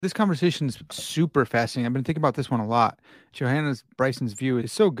This conversation is super fascinating. I've been thinking about this one a lot. Johannes Bryson's view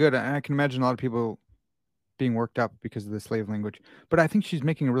is so good, and I can imagine a lot of people being worked up because of the slave language. But I think she's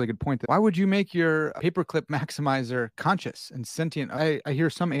making a really good point. That why would you make your paperclip maximizer conscious and sentient? I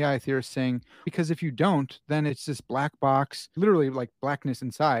hear some AI theorists saying because if you don't, then it's this black box, literally like blackness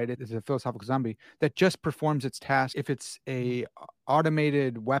inside. It is a philosophical zombie that just performs its task. If it's a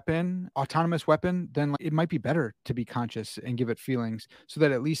automated weapon, autonomous weapon, then it might be better to be conscious and give it feelings so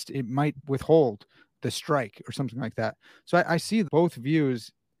that at least it might withhold the strike or something like that. So I see both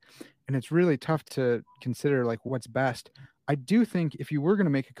views, and it's really tough to consider like what's best. I do think if you were going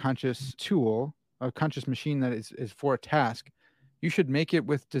to make a conscious tool, a conscious machine that is for a task, you should make it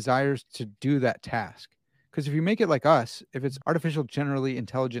with desires to do that task. Because if you make it like us, if it's artificial generally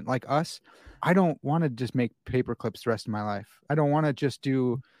intelligent like us, I don't want to just make paper clips the rest of my life. I don't want to just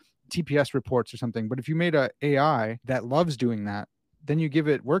do TPS reports or something. But if you made a AI that loves doing that, then you give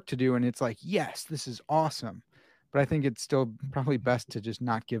it work to do and it's like, yes, this is awesome. But I think it's still probably best to just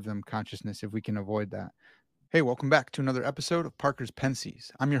not give them consciousness if we can avoid that. Hey, welcome back to another episode of Parker's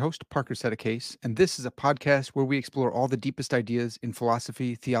Pensies. I'm your host, Parker Sedecase, and this is a podcast where we explore all the deepest ideas in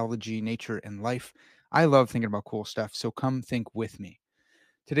philosophy, theology, nature, and life. I love thinking about cool stuff, so come think with me.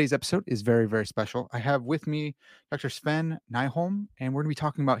 Today's episode is very, very special. I have with me Dr. Sven Nyholm, and we're going to be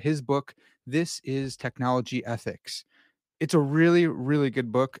talking about his book, This is Technology Ethics. It's a really, really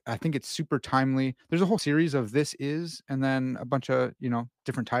good book. I think it's super timely. There's a whole series of This Is, and then a bunch of,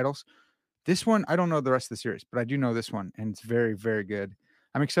 different titles. This one, I don't know the rest of the series, but I do know this one, and it's very, very good.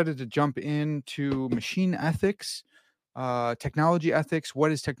 I'm excited to jump into machine ethics, technology ethics.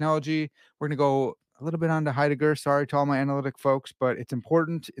 What is technology? We're going to go a little bit on to Heidegger. Sorry to all my analytic folks, but it's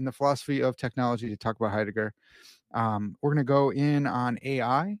important in the philosophy of technology to talk about Heidegger. We're going to go in on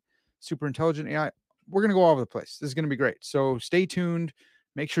AI, super intelligent AI. We're going to go all over the place. This is going to be great. So stay tuned.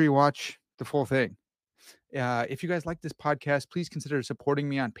 Make sure you watch the full thing. If you guys like this podcast, please consider supporting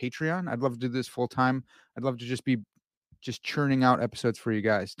me on Patreon. I'd love to do this full time. I'd love to just be churning out episodes for you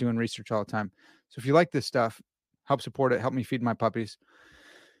guys, doing research all the time. So if you like this stuff, help support it. Help me feed my puppies.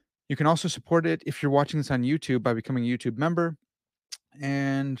 You can also support it if you're watching this on YouTube by becoming a YouTube member.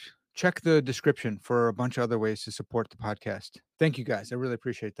 And check the description for a bunch of other ways to support the podcast. Thank you guys. I really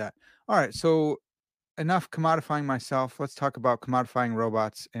appreciate that. All right. So enough commodifying myself. Let's talk about commodifying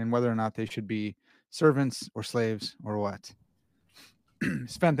robots and whether or not they should be servants or slaves or what.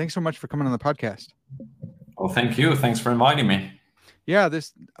 Sven, thanks so much for coming on the podcast. Oh, thank you. Thanks for inviting me. Yeah,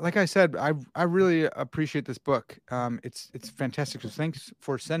 this, like I said, I really appreciate this book. It's fantastic. So thanks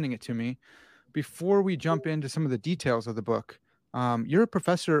for sending it to me. Before we jump into some of the details of the book, you're a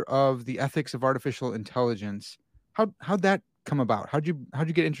professor of the ethics of artificial intelligence. How'd that come about? How'd you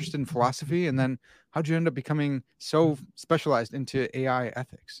get interested in philosophy, and then how'd you end up becoming so specialized into AI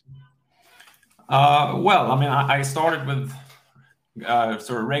ethics? Well, I mean, I started with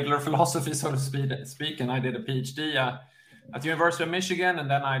sort of regular philosophy, so to speak, and I did a PhD at the University of Michigan, and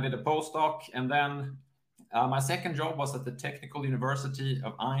then I did a postdoc, and then my second job was at the Technical University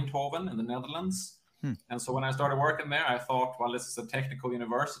of Eindhoven in the Netherlands. And so when I started working there, I thought, well, this is a technical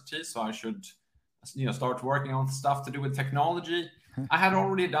university, so I should, start working on stuff to do with technology. I had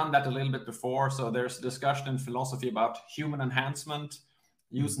already done that a little bit before, so there's a discussion in philosophy about human enhancement,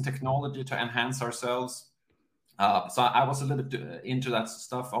 using technology to enhance ourselves. So I was a little bit into that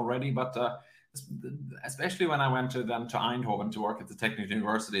stuff already, but especially when I went to Eindhoven to work at the Technical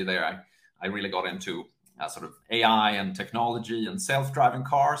University there, I really got into sort of AI and technology, and self-driving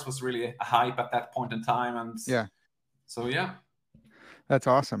cars was really a hype at that point in time. And yeah, that's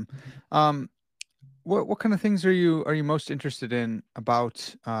awesome. What kind of things are you most interested in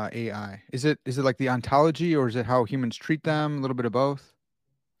about AI? Is it like the ontology, or is it how humans treat them? A little bit of both.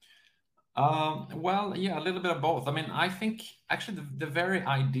 Well, yeah, a little bit of both. I mean, I think actually the very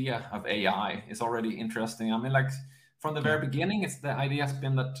idea of AI is already interesting. I mean, like from the very beginning, the idea has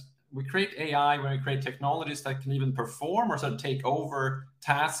been that we create AI when we create technologies that can even perform or sort of take over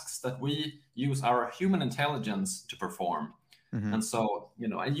tasks that we use our human intelligence to perform. And so,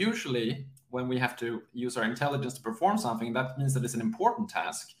 and usually when we have to use our intelligence to perform something, that means that it's an important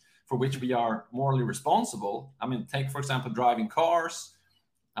task for which we are morally responsible. I mean, take, for example, driving cars.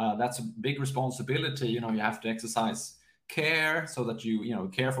 That's a big responsibility. You have to exercise care so that you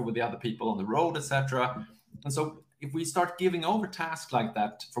careful with the other people on the road, etc. And so if we start giving over tasks like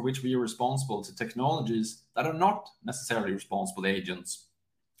that for which we are responsible to technologies that are not necessarily responsible agents,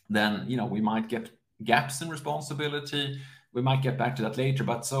 then we might get gaps in responsibility. We might get back to that later.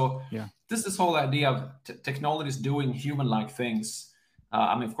 But so this whole idea of technologies doing human-like things,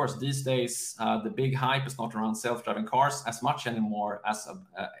 I mean, of course, these days, the big hype is not around self-driving cars as much anymore as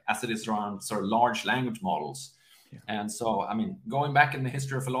it is around sort of large language models. Yeah. And so, I mean, going back in the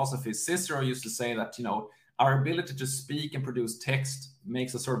history of philosophy, Cicero used to say that, our ability to speak and produce text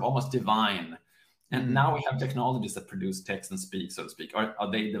makes us sort of almost divine. And now we have technologies that produce text and speak, so to speak.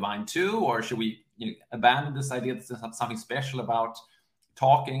 Are they divine too? Or should we abandon this idea that there's something special about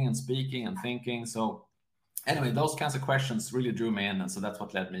talking and speaking and thinking? So anyway, those kinds of questions really drew me in. And so that's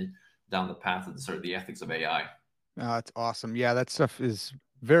what led me down the path of the ethics of AI. That's awesome. Yeah, that stuff is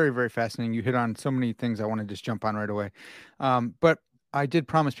very, very fascinating. You hit on so many things I want to just jump on right away. But I did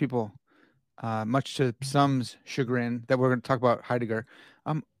promise people, much to some's chagrin, that we're going to talk about Heidegger.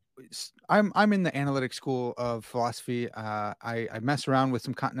 I'm in the analytic school of philosophy. I mess around with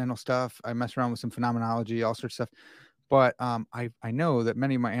some continental stuff. I mess around with some phenomenology, all sorts of stuff. But I know that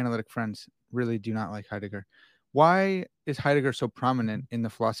many of my analytic friends really do not like Heidegger. Why is Heidegger so prominent in the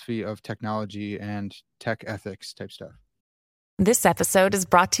philosophy of technology and tech ethics type stuff? This episode is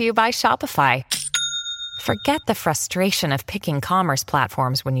brought to you by Shopify. Forget the frustration of picking commerce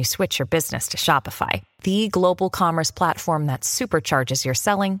platforms when you switch your business to Shopify, the global commerce platform that supercharges your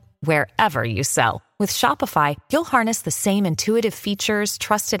selling wherever you sell. With Shopify, you'll harness the same intuitive features,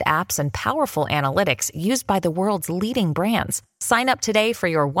 trusted apps, and powerful analytics used by the world's leading brands. Sign up today for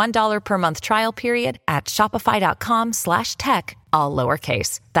your $1 per month trial period at shopify.com/tech, all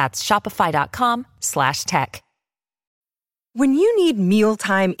lowercase. That's shopify.com/tech. When you need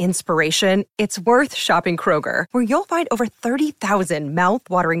mealtime inspiration, it's worth shopping Kroger, where you'll find over 30,000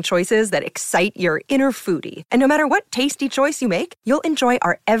 mouth-watering choices that excite your inner foodie. And no matter what tasty choice you make, you'll enjoy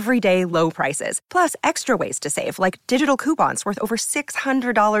our everyday low prices, plus extra ways to save, like digital coupons worth over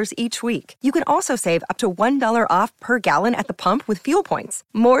 $600 each week. You can also save up to $1 off per gallon at the pump with fuel points.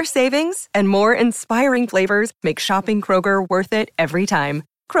 More savings and more inspiring flavors make shopping Kroger worth it every time.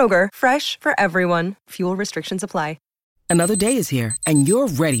 Kroger, fresh for everyone. Fuel restrictions apply. Another day is here, and you're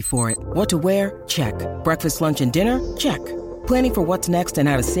ready for it. What to wear? Check. Breakfast, lunch, and dinner? Check. Planning for what's next and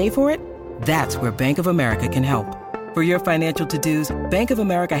how to save for it? That's where Bank of America can help. For your financial to-dos, Bank of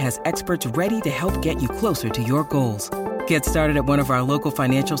America has experts ready to help get you closer to your goals. Get started at one of our local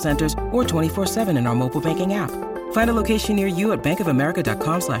financial centers or 24/7 in our mobile banking app. Find a location near you at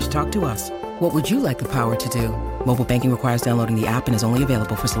bankofamerica.com/talktous. What would you like the power to do? Mobile banking requires downloading the app and is only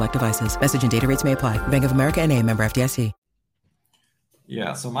available for select devices. Message and data rates may apply. Bank of America N.A., member FDIC.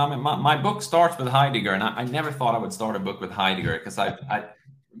 Yeah, so my book starts with Heidegger, and I never thought I would start a book with Heidegger because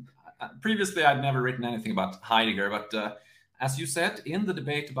previously I'd never written anything about Heidegger. But as you said, in the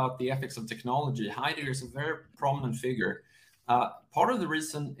debate about the ethics of technology, Heidegger is a very prominent figure. Part of the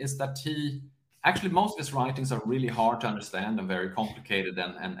reason is that most of his writings are really hard to understand and very complicated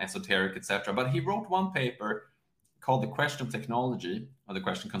and esoteric, etc. But he wrote one paper called The Question of Technology, or The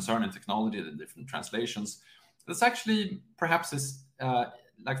Question Concerning Technology, the different translations. That's actually perhaps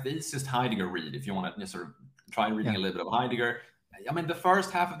like the easiest Heidegger read, if you want to sort of try reading a little bit of Heidegger. I mean, the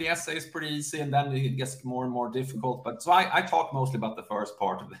first half of the essay is pretty easy, and then it gets more and more difficult. But so I talk mostly about the first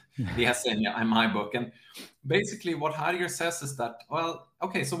part of the essay in my book. And basically what Heidegger says is that, well,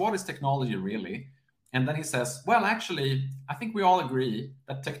 okay, so what is technology really? And then he says, well, actually, I think we all agree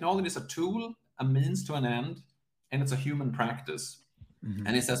that technology is a tool, a means to an end, and it's a human practice. Mm-hmm.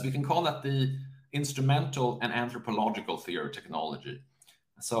 And he says we can call that the instrumental and anthropological theory of technology.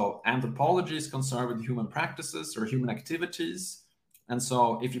 So anthropology is concerned with human practices or human activities. And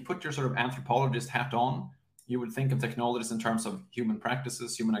so if you put your sort of anthropologist hat on, you would think of technologies in terms of human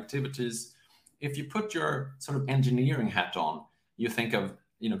practices, human activities. If you put your sort of engineering hat on, you think of,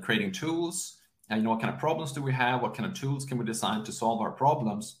 creating tools, and what kind of problems do we have? What kind of tools can we design to solve our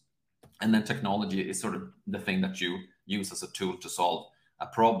problems? And then technology is sort of the thing that you use as a tool to solve a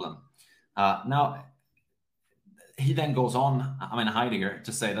problem. Now, he then goes on, Heidegger,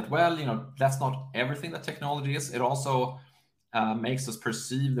 to say that, well, that's not everything that technology is. It also makes us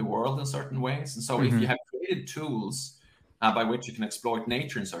perceive the world in certain ways. And so if you have created tools by which you can exploit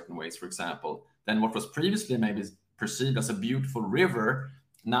nature in certain ways, for example, then what was previously maybe perceived as a beautiful river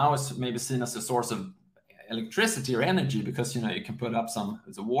now is maybe seen as a source of electricity or energy, because you can put up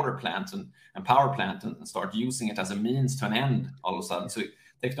as a water plant and power plant and start using it as a means to an end all of a sudden. So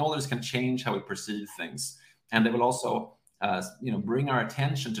technologies can change how we perceive things, and they will also bring our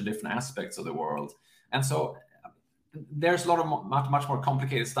attention to different aspects of the world. And so there's a lot of much more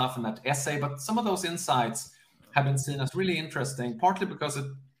complicated stuff in that essay, but some of those insights have been seen as really interesting, partly because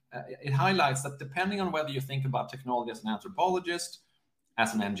it highlights that depending on whether you think about technology as an anthropologist,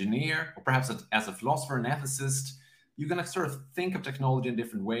 as an engineer, or perhaps as a philosopher, an ethicist, you're going to sort of think of technology in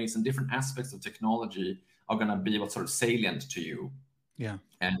different ways, and different aspects of technology are going to be what's sort of salient to you. Yeah.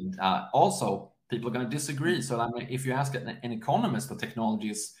 And also, people are going to disagree. So, I mean, if you ask an economist what technology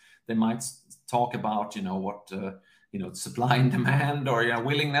is, they might talk about, what, supply and demand, or,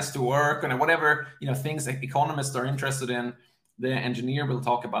 willingness to work, and whatever, things that economists are interested in. The engineer will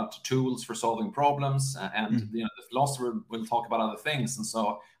talk about tools for solving problems, and the philosopher will talk about other things. And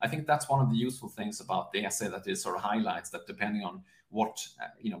so I think that's one of the useful things about the essay, that it sort of highlights that depending on what,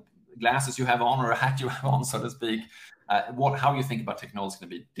 glasses you have on or a hat you have on, so to speak, how you think about technology is going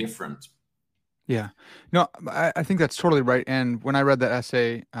to be different. Yeah, no, I think that's totally right. And when I read that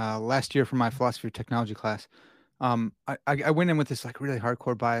essay last year for my philosophy of technology class, I went in with this like really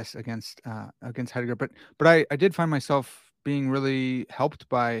hardcore bias against Heidegger, but I did find myself being really helped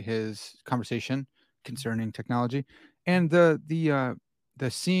by his conversation concerning technology, and the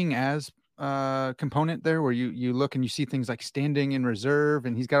seeing as component there, where you look and you see things like standing in reserve,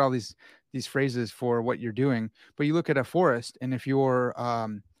 and he's got all these phrases for what you're doing. But you look at a forest, and if you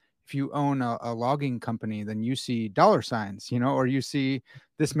own a logging company, then you see dollar signs, or you see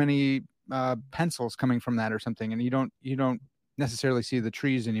this many pencils coming from that or something, and you don't necessarily see the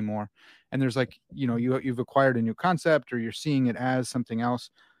trees anymore. And there's like, you've acquired a new concept, or you're seeing it as something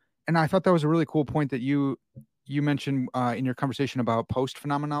else. And I thought that was a really cool point that you mentioned in your conversation about post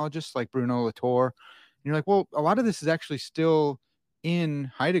phenomenologists like Bruno Latour. And you're like, well, a lot of this is actually still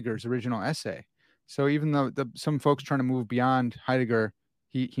in Heidegger's original essay. So even though some folks trying to move beyond Heidegger,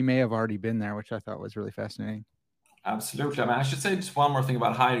 he may have already been there, which I thought was really fascinating. Absolutely. I mean, I should say just one more thing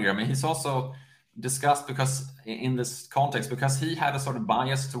about Heidegger. I mean, he's also discussed because in this context, because he had a sort of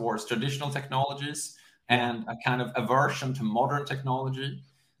bias towards traditional technologies and a kind of aversion to modern technology.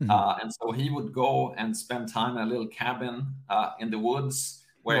 And so he would go and spend time in a little cabin in the woods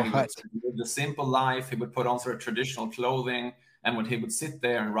where he would live the simple life. He would put on sort of traditional clothing, and when he would sit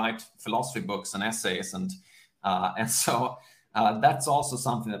there and write philosophy books and essays. And so that's also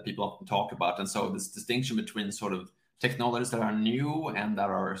something that people often talk about. And so this distinction between sort of technologies that are new and that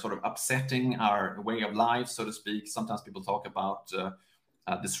are sort of upsetting our way of life, so to speak. Sometimes people talk about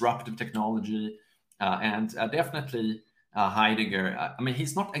disruptive technology, and definitely Heidegger. I mean,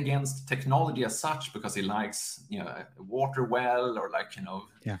 he's not against technology as such because he likes, a water well, or like,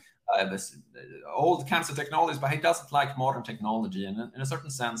 this old kinds of technologies, but he doesn't like modern technology. And in a certain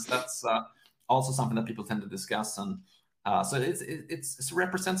sense, that's also something that people tend to discuss. And so it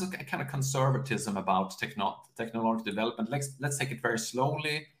represents a kind of conservatism about technological development. Let's take it very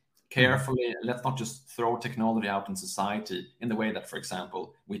slowly, carefully. Let's not just throw technology out in society in the way that, for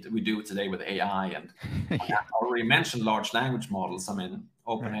example, we do today with AI. And I already mentioned large language models. I mean,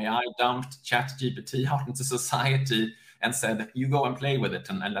 OpenAI dumped ChatGPT out into society and said, you go and play with it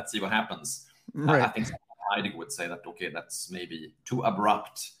and let's see what happens. I think Heidegger would say that, okay, that's maybe too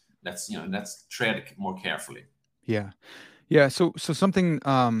abrupt. Let's tread more carefully. Yeah. So something,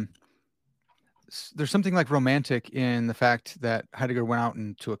 there's something like romantic in the fact that Heidegger went out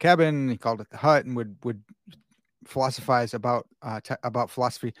into a cabin, he called it the hut, and would philosophize about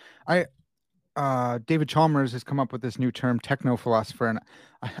philosophy. David Chalmers has come up with this new term, techno-philosopher, and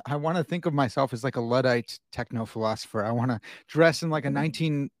I want to think of myself as like a Luddite techno-philosopher. I want to dress in like a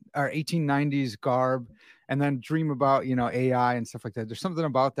 1890s garb, and then dream about AI and stuff like that. There's something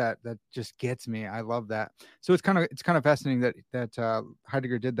about that just gets me. I love that. So it's kind of fascinating that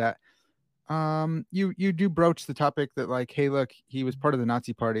Heidegger did that. You do broach the topic that, like, hey, look, he was part of the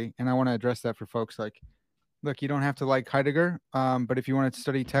Nazi Party, and I want to address that for folks. Like, look, you don't have to like Heidegger, but if you want to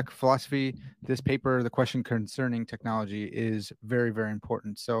study tech philosophy, this paper, The Question Concerning Technology, is very, very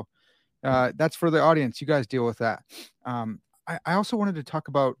important. So that's for the audience. You guys deal with that. I also wanted to talk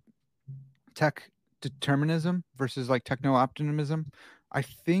about tech determinism versus like techno-optimism. I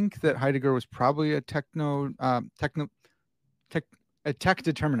think that Heidegger was probably a tech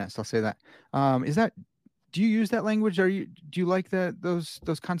determinist. I'll say that. Do you use that language? Do you like those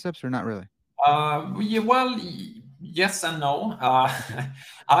concepts, or not really? Well, yes and no.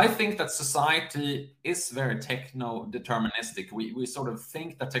 I think that society is very techno-deterministic. We sort of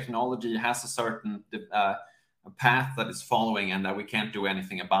think that technology has a certain path that is following and that we can't do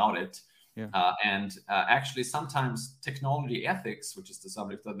anything about it. And actually, sometimes technology ethics, which is the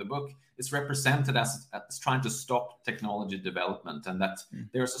subject of the book, is represented as trying to stop technology development, and that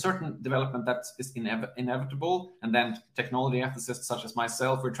there's a certain development that is inevitable, and then technology ethicists such as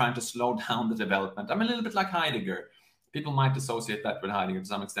myself, we're trying to slow down the development. I'm a little bit like Heidegger. People might associate that with Heidegger to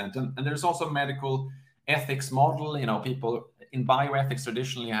some extent. And there's also a medical ethics model. People in bioethics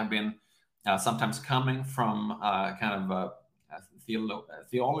traditionally have been sometimes coming from kind of a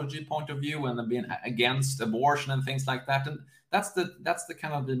theology point of view, and being against abortion and things like that. And that's the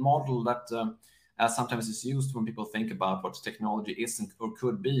kind of the model that sometimes is used when people think about what technology is or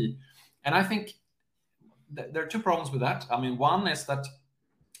could be. And I think there are two problems with that. I mean, one is that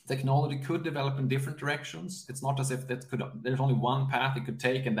technology could develop in different directions. It's not as if there's only one path it could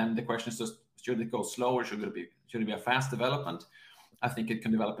take, and then the question is just, should it go slow or should it be a fast development? I think it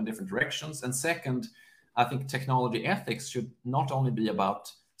can develop in different directions. And second, I think technology ethics should not only be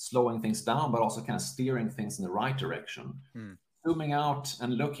about slowing things down, but also kind of steering things in the right direction. Zooming out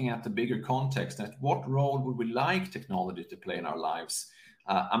and looking at the bigger context, at what role would we like technology to play in our lives?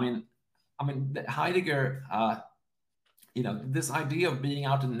 I mean, Heidegger, this idea of being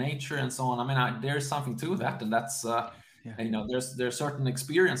out in nature and so on. I mean, there's something to that, and that's there's certain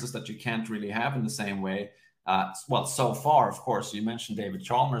experiences that you can't really have in the same way. Well, so far, of course, you mentioned David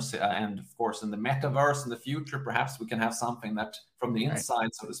Chalmers, and of course, in the metaverse in the future, perhaps we can have something that, from the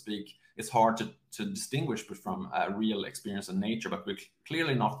inside, so to speak, is hard to distinguish from a real experience in nature. But we're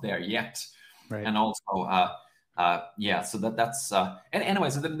clearly not there yet. Right. And also, so that's and anyway.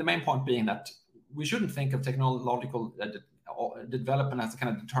 So the main point being that we shouldn't think of technological development as a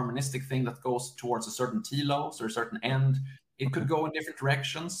kind of deterministic thing that goes towards a certain telos or a certain end. It could go in different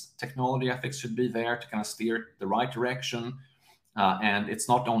directions. Technology ethics should be there to kind of steer the right direction. And it's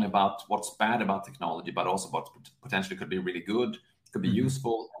not only about what's bad about technology, but also what potentially could be really good, could be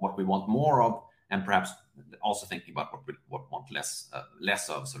useful, what we want more of, and perhaps also thinking about what we want less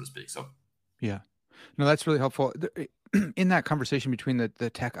of, so to speak. So, yeah, no, that's really helpful. In that conversation between the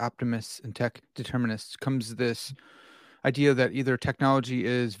tech optimists and tech determinists comes this idea that either technology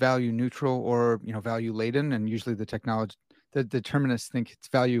is value neutral or value laden, and usually the determinists think it's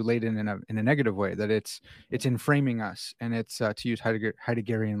value laden in a negative way, that it's inframing us, and it's to use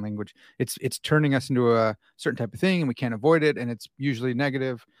Heideggerian language, it's turning us into a certain type of thing, and we can't avoid it, and it's usually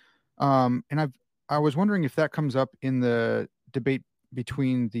negative. And I was wondering if that comes up in the debate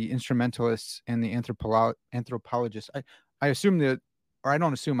between the instrumentalists and the anthropologists. I assume that, or I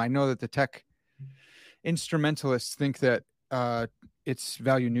don't assume, I know that the tech instrumentalists think that it's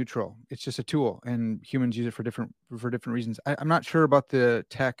value neutral. It's just a tool, and humans use it for different reasons. I'm not sure about the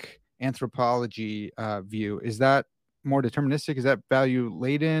tech anthropology view. Is that more deterministic? Is that value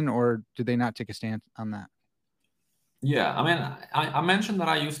laden, or do they not take a stand on that? Yeah, I mean, I mentioned that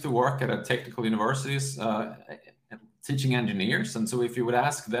I used to work at technical universities teaching engineers. And so if you would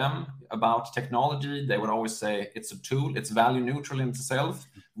ask them about technology, they would always say it's a tool, it's value neutral in itself.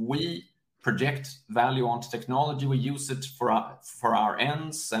 We project value onto technology, we use it for our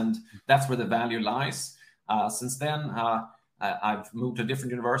ends, and that's where the value lies. Since then, I've moved to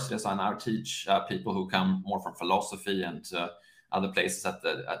different universities. I now teach people who come more from philosophy and other places at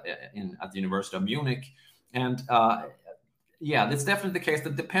the University of Munich. And it's definitely the case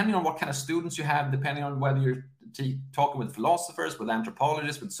that depending on what kind of students you have, depending on whether you're talking with philosophers, with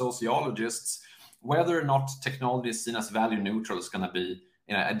anthropologists, with sociologists, whether or not technology is seen as value neutral is going to be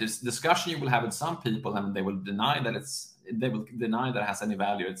a discussion you will have with some people, and they will deny that it has any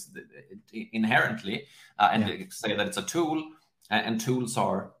value. Inherently, and they say that it's a tool, and tools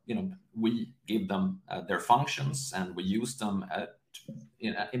are, we give them their functions, and we use them.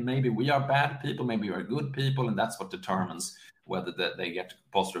 Maybe we are bad people, maybe we are good people, and that's what determines whether they get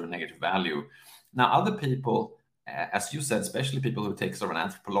positive or negative value. Now, other people, as you said, especially people who take sort of an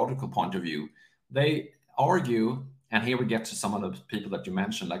anthropological point of view, they argue, and here we get to some of the people that you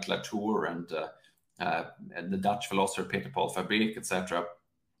mentioned, like Latour and the Dutch philosopher Peter Paul Fabriek, etc.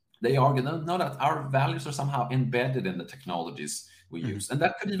 They argue that our values are somehow embedded in the technologies we use. And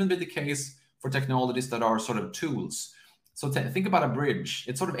that could even be the case for technologies that are sort of tools. So think about a bridge.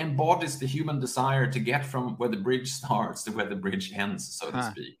 It sort of embodies the human desire to get from where the bridge starts to where the bridge ends, so to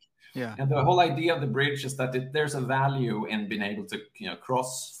speak. Yeah. And the whole idea of the bridge is that there's a value in being able to,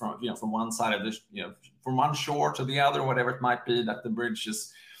 cross from one side of this, from one shore to the other, whatever it might be, that the bridge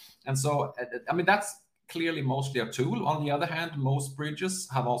is. And so, I mean, that's clearly mostly a tool. On the other hand, most bridges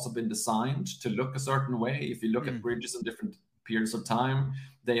have also been designed to look a certain way. If you look at bridges in different periods of time,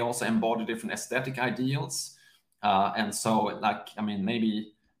 they also embody different aesthetic ideals. And so,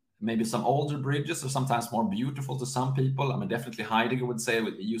 maybe some older bridges are sometimes more beautiful to some people. I mean, definitely Heidegger would say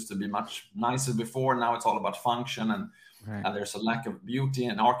it used to be much nicer before. Now it's all about function, and there's a lack of beauty.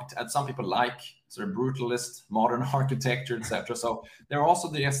 And some people like sort of brutalist modern architecture, etc. So there are also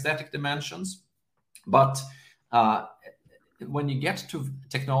the aesthetic dimensions. But when you get to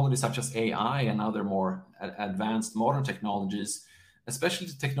technology such as AI and other more advanced modern technologies, especially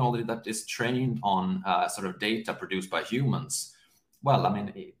the technology that is trained on sort of data produced by humans. Well, I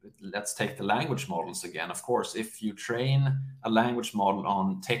mean, let's take the language models again. Of course, if you train a language model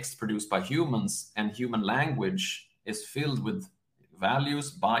on text produced by humans, and human language is filled with values,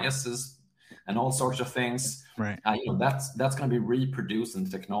 biases, and all sorts of things. Right. That's going to be reproduced in the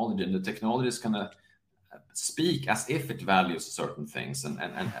technology, and the technology is going to speak as if it values certain things,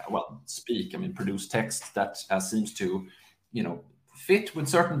 and speak. I mean, produce text that seems to, fit with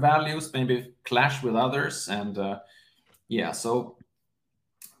certain values, maybe clash with others, and that's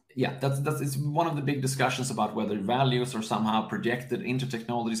it's one of the big discussions about whether values are somehow projected into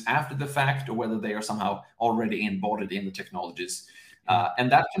technologies after the fact, or whether they are somehow already embodied in the technologies.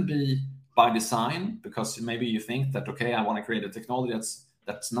 And that can be by design, because maybe you think that, okay, I want to create a technology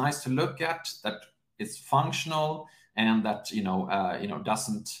that's nice to look at, that is functional, and that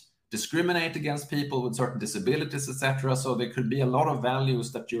doesn't discriminate against people with certain disabilities, etc. So there could be a lot of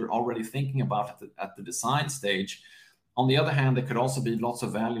values that you're already thinking about at the design stage. On the other hand, there could also be lots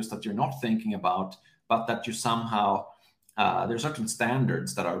of values that you're not thinking about, but that you somehow, there are certain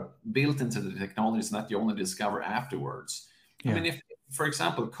standards that are built into the technologies and that you only discover afterwards. Yeah. I mean, if, for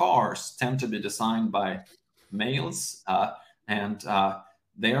example, cars tend to be designed by males, and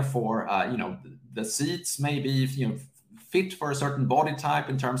therefore, the seats may be, fit for a certain body type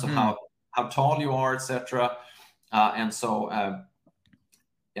in terms of how tall you are, etc. And so, I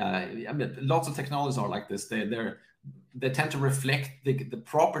mean, lots of technologies are like this. They tend to reflect the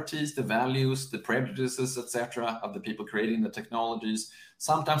properties, the values, the prejudices, etc., of the people creating the technologies.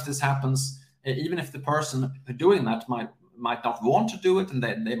 Sometimes this happens even if the person doing that might not want to do it, and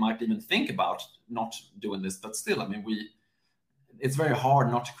they might even think about not doing this. But still, I mean, it's very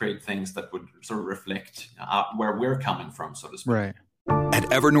hard not to create things that would sort of reflect where we're coming from, so to speak. Right. At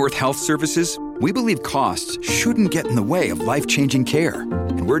Evernorth Health Services, we believe costs shouldn't get in the way of life-changing care,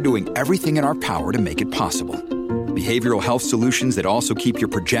 and we're doing everything in our power to make it possible. Behavioral health solutions that also keep your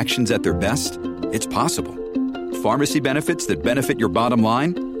projections at their best? It's possible. Pharmacy benefits that benefit your bottom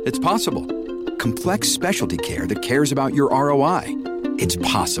line? It's possible. Complex specialty care that cares about your ROI? It's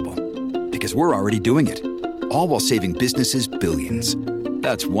possible. Because we're already doing it. All while saving businesses billions.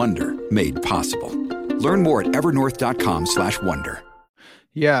 That's Wonder made possible. Learn more at evernorth.com/wonder.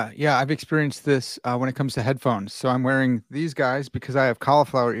 Yeah, I've experienced this when it comes to headphones. So I'm wearing these guys because I have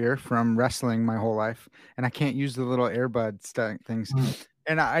cauliflower ear from wrestling my whole life, and I can't use the little earbud things.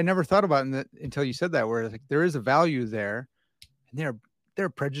 And I never thought about it until you said that, where like there is a value there, and they're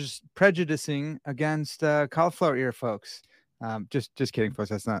prejudicing against cauliflower ear folks. Just kidding, folks.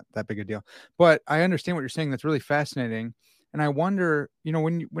 That's not that big a deal. But I understand what you're saying. That's really fascinating. And I wonder,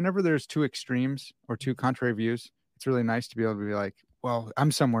 whenever there's two extremes or two contrary views, it's really nice to be able to be like, well,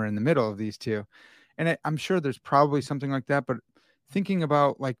 I'm somewhere in the middle of these two. And I'm sure there's probably something like that. But thinking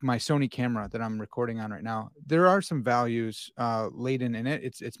about like my Sony camera that I'm recording on right now, there are some values laden in it.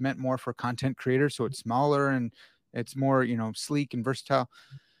 It's meant more for content creators. So it's smaller and it's more, sleek and versatile.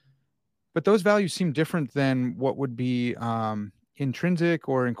 But those values seem different than what would be intrinsic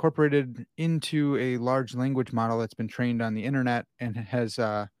or incorporated into a large language model that's been trained on the internet and has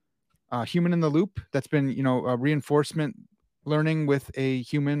a human in the loop. That's been, a reinforcement learning with a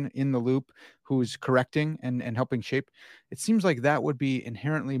human in the loop who's correcting and helping shape. It seems like that would be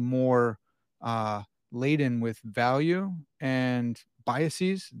inherently more laden with value and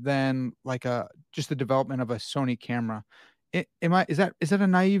biases than like just the development of a Sony camera. Is that a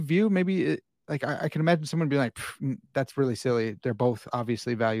naive view? Maybe I can imagine someone being like, that's really silly. They're both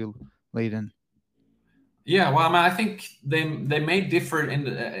obviously value laden. Yeah, well, I mean, I think they may differ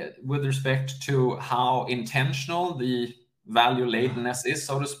with respect to how intentional the value ladenness is,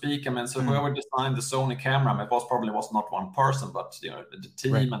 so to speak. I mean, so whoever designed the Sony camera, I mean, it probably was not one person, but the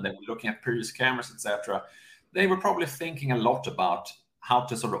team, right. And they were looking at previous cameras, etc. They were probably thinking a lot about how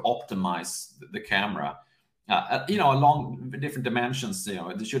to sort of optimize the camera. Along different dimensions.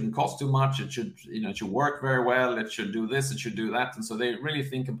 It shouldn't cost too much. It should work very well. It should do this. It should do that. And so they really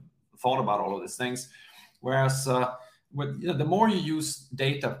thought about all of these things. Whereas the more you use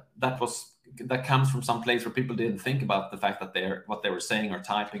data that comes from some place where people didn't think about the fact that what they were saying or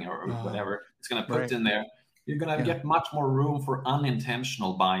typing or whatever it's going to put right. in there, you're going to get much more room for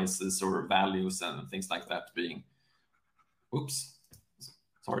unintentional biases or values and things like that being. Oops.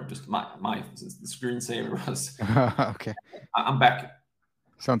 Sorry, just my the screensaver was okay. I'm back.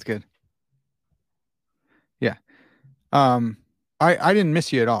 Sounds good. Yeah. I didn't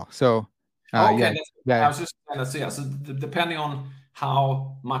miss you at all. So okay. I was just going to say, so depending on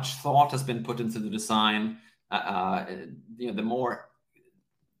how much thought has been put into the design, the more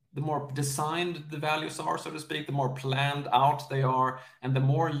designed the values are, so to speak, the more planned out they are, and the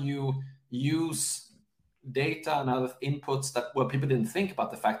more you use data and other inputs that people didn't think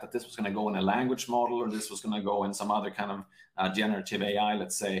about the fact that this was going to go in a language model or this was going to go in some other kind of generative AI,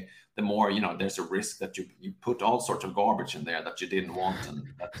 let's say, the more there's a risk that you put all sorts of garbage in there that you didn't want, and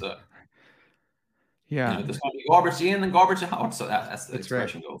that Yeah. There's going to be garbage in and garbage out. So as the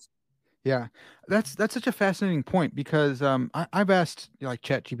expression goes. Yeah, that's such a fascinating point because I've asked like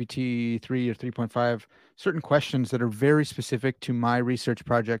ChatGPT 3 or 3.5 certain questions that are very specific to my research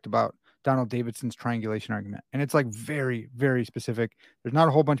project about Donald Davidson's triangulation argument, and it's like very, very specific. There's not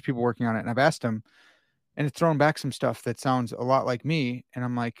a whole bunch of people working on it, and I've asked them, and it's thrown back some stuff that sounds a lot like me, and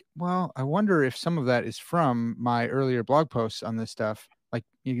I'm like, well, I wonder if some of that is from my earlier blog posts on this stuff, like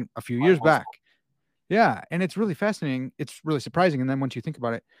a few years back. Yeah, and it's really fascinating. It's really surprising, and then once you think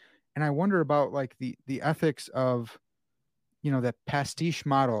about it. And I wonder about like the ethics of, that pastiche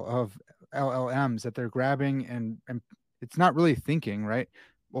model of LLMs that they're grabbing and it's not really thinking, right?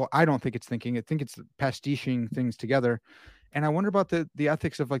 Well, I don't think it's thinking. I think it's pastiching things together. And I wonder about the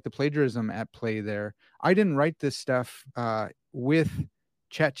ethics of like the plagiarism at play there. I didn't write this stuff with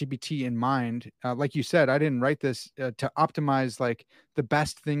ChatGPT in mind. Like you said, I didn't write this to optimize like the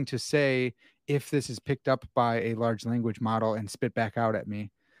best thing to say if this is picked up by a large language model and spit back out at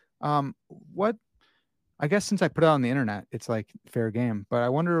me. What I guess since I put it on the internet, it's like fair game. But I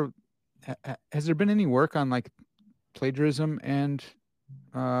wonder, has there been any work on like plagiarism and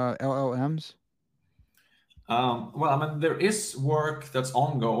LLMs? Well, I mean, there is work that's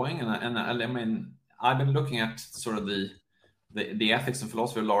ongoing, and I mean, I've been looking at sort of the ethics and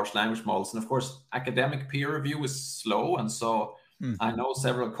philosophy of large language models, and of course, academic peer review is slow, and so I know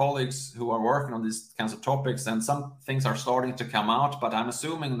several colleagues who are working on these kinds of topics, and some things are starting to come out. But I'm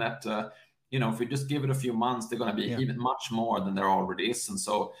assuming that if we just give it a few months, they're going to be even much more than there already is, and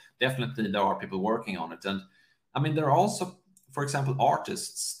so definitely there are people working on it. And I mean, there are also, for example,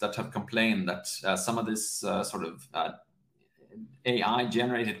 artists that have complained that some of this sort of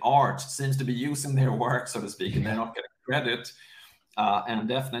AI-generated art seems to be using their work, so to speak, and they're not getting credit. And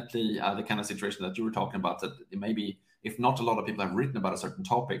definitely the kind of situation that you were talking about, that maybe if not a lot of people have written about a certain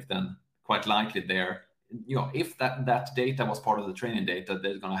topic, then quite likely they're, if that data was part of the training data,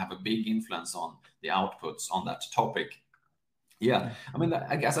 they're going to have a big influence on the outputs on that topic. Yeah, I mean,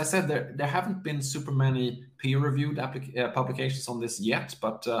 as I said, there haven't been super many peer-reviewed publications on this yet,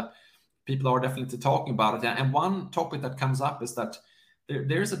 but people are definitely talking about it. And one topic that comes up is that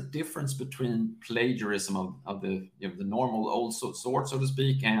there's a difference between plagiarism of the normal old sort, so to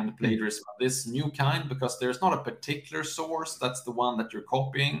speak, and plagiarism of this new kind, because there's not a particular source that's the one that you're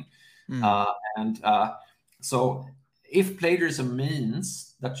copying. So if plagiarism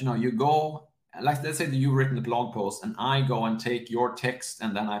means that you go, like let's say that you've written a blog post and I go and take your text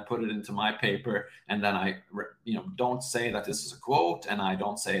and then I put it into my paper, and then I don't say that this is a quote, and I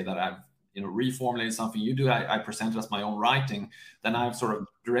don't say that I've reformulated something you do, I present it as my own writing, then I've sort of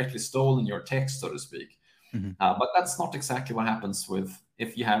directly stolen your text, so to speak. But that's not exactly what happens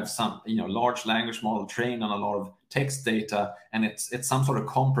if you have some large language model trained on a lot of text data, and it's some sort of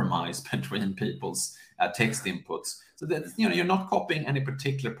compromise between people's text inputs. So that you're not copying any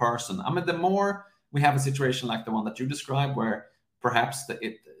particular person. I mean, the more we have a situation like the one that you described, where perhaps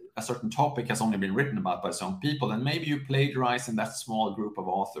a certain topic has only been written about by some people, and maybe you plagiarize in that small group of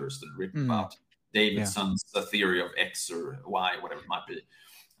authors that have written about Davidson's theory of X or Y, whatever it might be.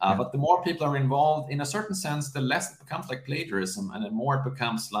 But the more people are involved, in a certain sense, the less it becomes like plagiarism, and the more it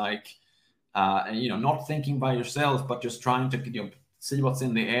becomes like, not thinking by yourself, but just trying to see what's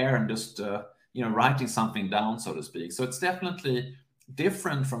in the air and just writing something down, so to speak. So it's definitely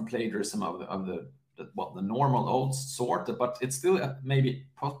different from plagiarism of the normal old sort, but it's still maybe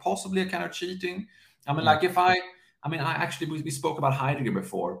possibly a kind of cheating. I mean, like we spoke about Heidegger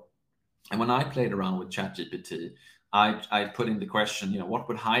before, and when I played around with ChatGPT, I put in the question, what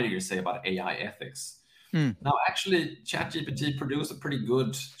would Heidegger say about AI ethics? Now, actually, ChatGPT produced a pretty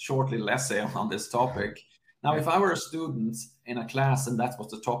good short little essay on this topic. Now, if I were a student in a class and that was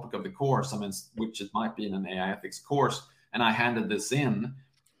the topic of the course, I mean, which it might be in an AI ethics course, and I handed this in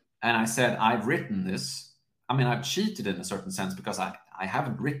and I said, I've written this, I mean, I've cheated in a certain sense because I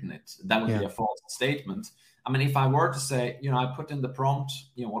haven't written it. That would be a false statement. I mean, if I were to say, I put in the prompt,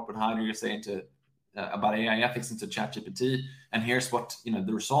 what would Heidegger say about AI ethics into ChatGPT, and here's what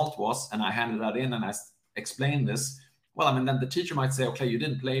the result was, and I handed that in and I explained this. Well, I mean, then the teacher might say, okay, you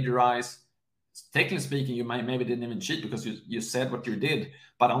didn't plagiarize. Technically speaking, you maybe didn't even cheat because you said what you did.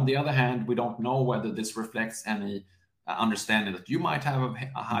 But on the other hand, we don't know whether this reflects any understanding that you might have of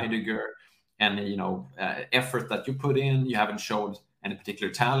Heidegger, any effort that you put in. You haven't showed any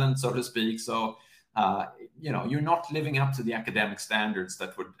particular talent, so to speak. So you're not living up to the academic standards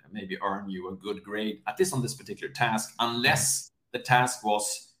that would maybe earn you a good grade, at least on this particular task, unless the task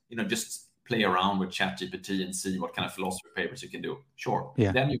was, just play around with ChatGPT and see what kind of philosophy papers you can do. Sure,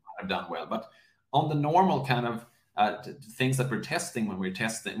 then you might have done well. But on the normal kind of things that we're testing when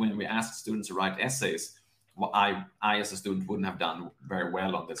we ask students to write essays. Well, I as a student wouldn't have done very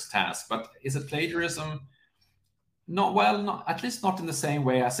well on this task. But is it plagiarism? Not at least not in the same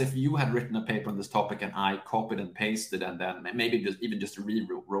way as if you had written a paper on this topic and I copied and pasted and then maybe just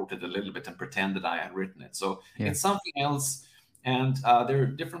rewrote it a little bit and pretended I had written it. So it's something else. And there are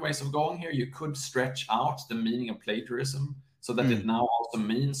different ways of going here. You could stretch out the meaning of plagiarism so that it now also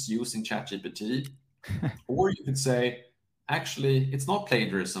means using ChatGPT. Or you could say, actually, it's not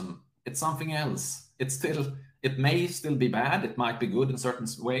plagiarism. It's something else. It may still be bad. It might be good in certain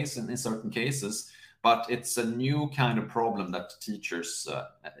ways and in certain cases. But it's a new kind of problem that teachers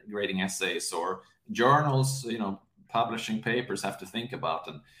grading essays or journals, publishing papers have to think about.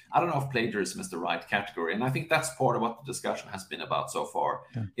 And I don't know if plagiarism is the right category. And I think that's part of what the discussion has been about so far.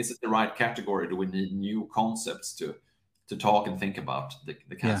 Yeah. Is it the right category? Do we need new concepts to talk and think about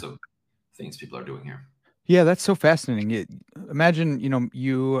the kinds of things people are doing here? Yeah, that's so fascinating. Imagine,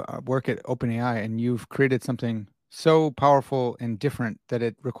 you work at OpenAI and you've created something so powerful and different that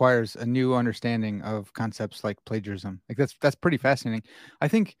it requires a new understanding of concepts like plagiarism. Like that's pretty fascinating. I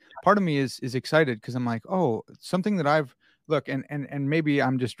think part of me is excited because I'm like, oh, something that I've and maybe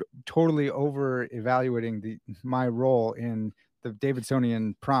I'm just totally over evaluating my role in the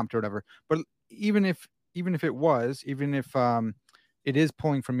Davidsonian prompt or whatever. But even if it is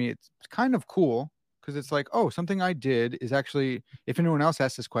pulling from me, it's kind of cool. Because it's like, oh, something I did is actually, if anyone else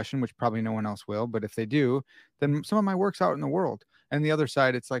asks this question, which probably no one else will, but if they do, then some of my work's out in the world. And the other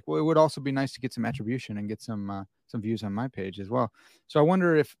side, it's like, well, it would also be nice to get some attribution and get some views on my page as well. So I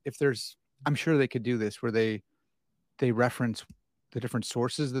wonder if there's, I'm sure they could do this where they reference the different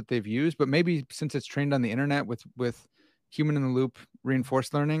sources that they've used, but maybe since it's trained on the internet with human in the loop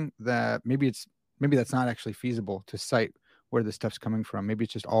reinforced learning, that maybe that's not actually feasible to cite where the stuff's coming from. Maybe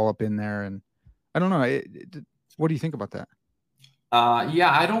it's just all up in there. And I don't know. What do you think about that?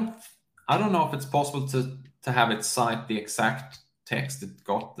 I don't know if it's possible to have it cite the exact text it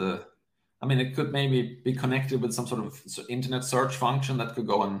got. It could maybe be connected with some sort of internet search function that could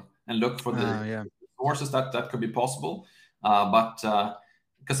go and look for the sources that could be possible.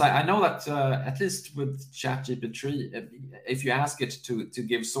 Because I know that at least with ChatGPT, if you ask it to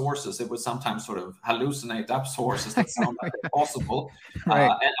give sources, it would sometimes sort of hallucinate up sources that sound like they're possible.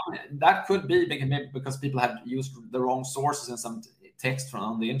 Right. And that could be maybe because people have used the wrong sources in some text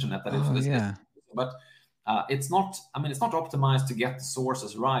on the internet. But it's not. It's not optimized to get the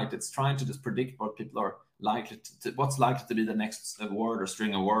sources right. It's trying to just predict what people are what's likely to be the next word or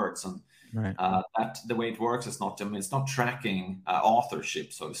string of words. And right. That the way it works is not. It's not tracking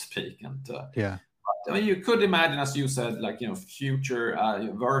authorship, so to speak. And but, you could imagine, as you said, future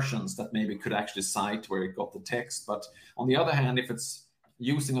versions that maybe could actually cite where it got the text. But on the other hand, if it's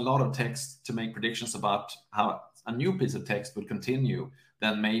using a lot of text to make predictions about how a new piece of text would continue,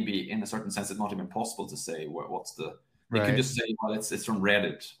 then maybe in a certain sense it's not even possible to say what's the. They could just say, well, it's from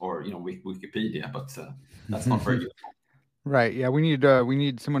Reddit or Wikipedia, but that's not very useful. Right. Yeah. We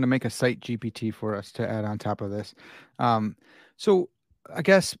need someone to make a site GPT for us to add on top of this. So I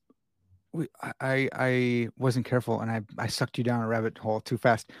guess I wasn't careful and I sucked you down a rabbit hole too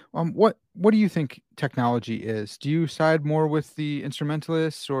fast. What do you think technology is? Do you side more with the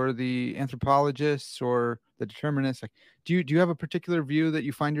instrumentalists or the anthropologists or the determinists? Like, do you have a particular view that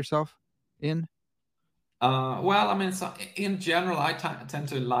you find yourself in? So in general, I tend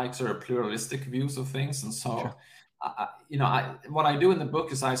to like sort of pluralistic views of things, and so. Sure. What I do in the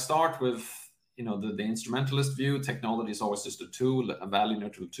book is I start with, the instrumentalist view. Technology is always just a tool, a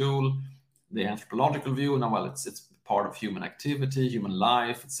value-neutral tool. The anthropological view, it's part of human activity, human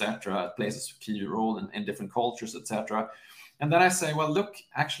life, etc. It plays a key role in different cultures, etc. And then I say, well, look,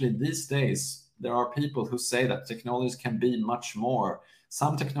 actually, these days there are people who say that technologies can be much more.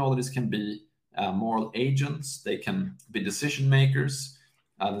 Some technologies can be moral agents. They can be decision makers.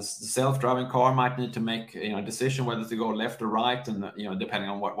 The self-driving car might need to make a decision whether to go left or right, and depending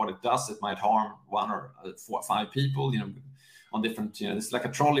on what it does, it might harm one or 4 or 5 people. On different, it's like a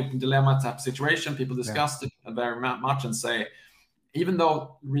trolley dilemma type situation. People discuss it very much and say, even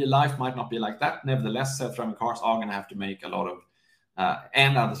though real life might not be like that, nevertheless, self-driving cars are going to have to make a lot of,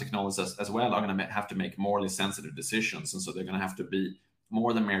 and other technologies as well are going to have to make morally sensitive decisions, and so they're going to have to be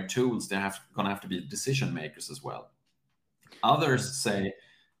more than mere tools. They're going to have to be decision makers as well. Others say.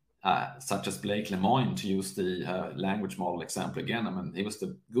 Such as Blake Lemoine, to use the language model example again. He was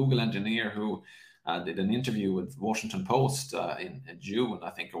the Google engineer who did an interview with Washington Post in June,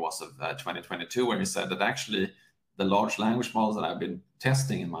 I think it was, of 2022, where he said that actually the large language models that I've been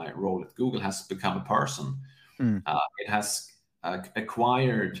testing in my role at Google has become a person. It has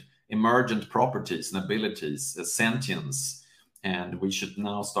acquired emergent properties and abilities, sentience. And we should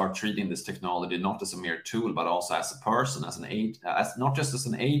now start treating this technology not as a mere tool, but also as a person, as not just as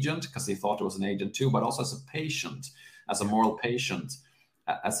an agent, because he thought it was an agent too, but also as a patient, as a moral patient,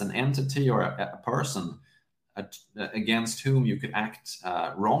 as an entity or a person against whom you could act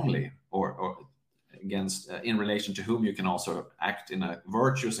wrongly, or against in relation to whom you can also act in a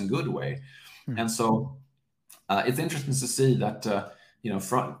virtuous and good way. And so it's interesting to see that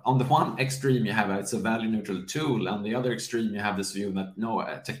on the one extreme you have it's a value neutral tool, and the other extreme you have this view that no,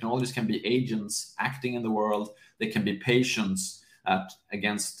 technologies can be agents acting in the world. They can be patients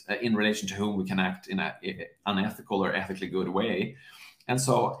against in relation to whom we can act in an unethical or ethically good way. And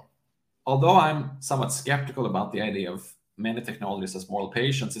so, although I'm somewhat skeptical about the idea of many technologies as moral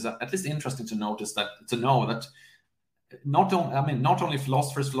patients, it's at least interesting to know that not only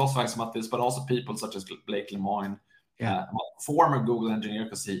philosophers philosophize about this, but also people such as Blake Lemoine, former Google engineer,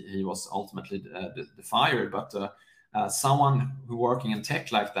 because he was ultimately fired, but someone who working in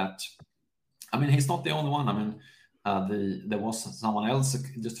tech like that. I mean, he's not the only one. I mean, there was someone else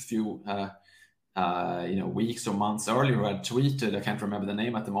just a few weeks or months earlier who had tweeted, I can't remember the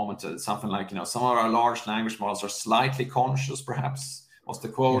name at the moment, something like, some of our large language models are slightly conscious, perhaps, was the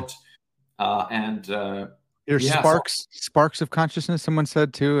quote. There's sparks of consciousness, someone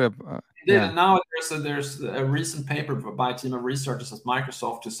said too. And now there's a recent paper by a team of researchers at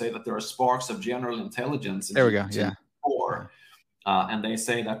Microsoft to say that there are sparks of general intelligence in GPT-4. And they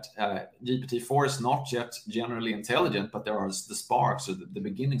say that GPT-4 is not yet generally intelligent, but there are the sparks, or the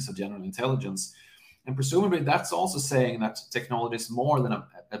beginnings of general intelligence. And presumably that's also saying that technology is more than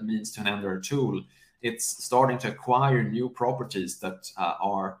a means to an end or a tool. It's starting to acquire new properties that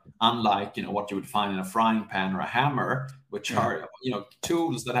are unlike, what you would find in a frying pan or a hammer, which are,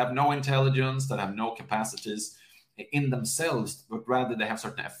 tools that have no intelligence, that have no capacities in themselves, but rather they have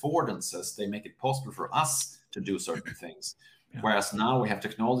certain affordances. They make it possible for us to do certain things. Whereas now we have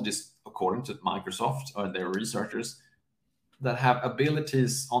technologies, according to Microsoft or their researchers, that have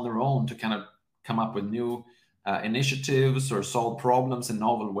abilities on their own to kind of come up with new initiatives or solve problems in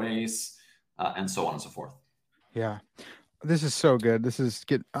novel ways, and so on and so forth. Yeah, this is so good.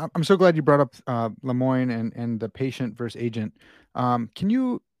 I'm so glad you brought up Lemoine and the patient versus agent. Can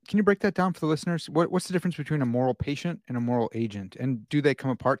you break that down for the listeners? What's the difference between a moral patient and a moral agent? And do they come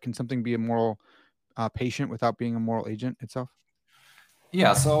apart? Can something be a moral patient without being a moral agent itself?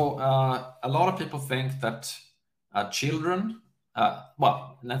 Yeah, so a lot of people think that children,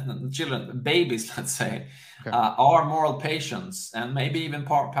 babies, let's say, are moral patients, and maybe even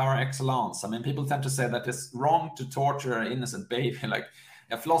par excellence. I mean, people tend to say that it's wrong to torture an innocent baby. Like,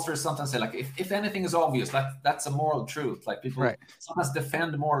 philosophers sometimes say, like, if anything is obvious, that's a moral truth. Like, people sometimes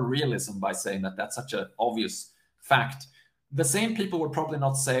defend moral realism by saying that that's such an obvious fact. The same people would probably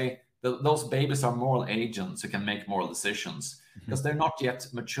not say those babies are moral agents who can make moral decisions, because they're not yet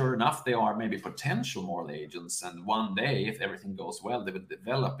mature enough. They are maybe potential moral agents, and one day, if everything goes well, they will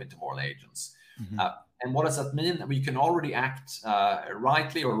develop into moral agents. And what does that mean? That we can already act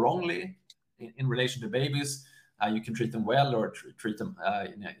rightly or wrongly in relation to babies. You can treat them well or treat them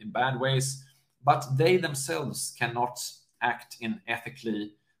in bad ways, but they themselves cannot act in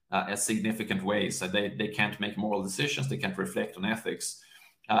ethically significant ways. They can't make moral decisions. They can't reflect on ethics.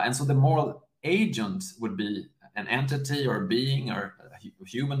 And so the moral agent would be an entity or a being, or a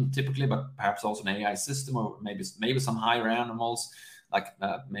human typically, but perhaps also an AI system, or maybe some higher animals, like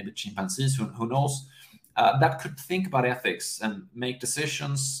maybe chimpanzees, who knows, that could think about ethics and make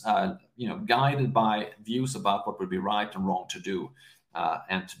decisions, guided by views about what would be right and wrong to do,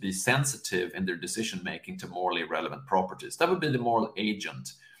 and to be sensitive in their decision making to morally relevant properties. That would be the moral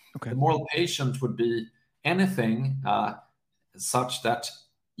agent. The moral patient would be anything such that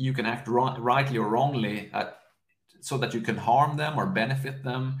you can act rightly or wrongly, so that you can harm them or benefit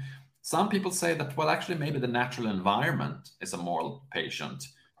them. Some people say that, well, actually, maybe the natural environment is a moral patient.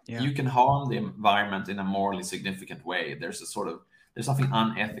 You can harm the environment in a morally significant way. There's something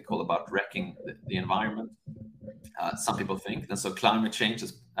unethical about wrecking the environment. Some people think, and so climate change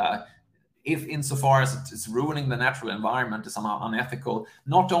is, if insofar as it's ruining the natural environment, is somehow unethical,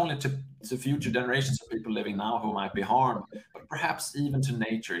 not only to future generations of people living now who might be harmed, but perhaps even to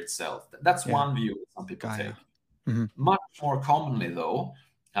nature itself. That's one view that some people take. Much more commonly, though,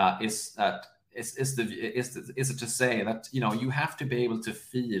 is it to say that you have to be able to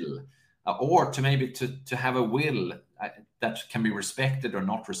feel, or to maybe to have a will that can be respected or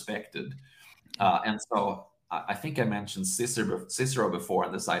not respected. And so I think I mentioned Cicero before,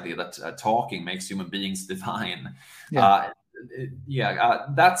 and this idea that talking makes human beings divine.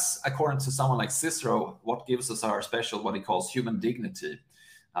 That's, according to someone like Cicero, what gives us our special, what he calls human dignity.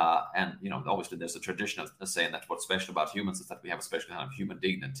 And obviously there's a tradition of saying that what's special about humans is that we have a special kind of human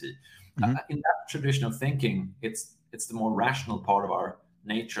dignity. In that tradition of thinking, it's the more rational part of our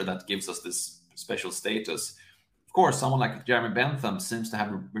nature that gives us this special status. Of course, someone like Jeremy Bentham seems to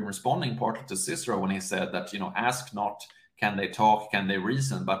have been responding partly to Cicero when he said that, ask not, can they talk, can they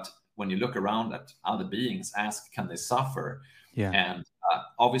reason? But when you look around at other beings, ask, can they suffer? Yeah. And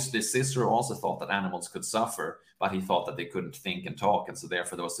obviously, Cicero also thought that animals could suffer, but he thought that they couldn't think and talk. And so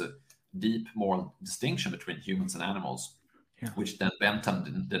therefore, there was a deep moral distinction between humans and animals, which then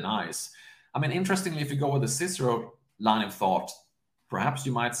Bentham denies. I mean, interestingly, if you go with the Cicero line of thought, perhaps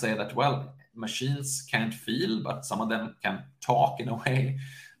you might say that, well, machines can't feel, but some of them can talk in a way.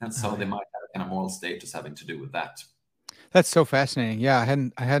 And so they might have a kind of moral status having to do with that. That's so fascinating. Yeah, I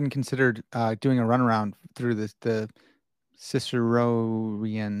hadn't considered doing a runaround through the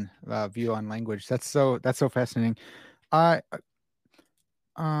Ciceroian view on language. That's so fascinating. I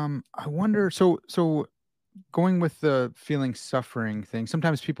wonder. So going with the feeling suffering thing.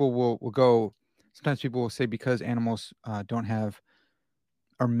 Sometimes people will go. Sometimes people will say because animals don't have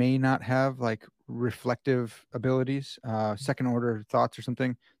or may not have like reflective abilities, second order thoughts or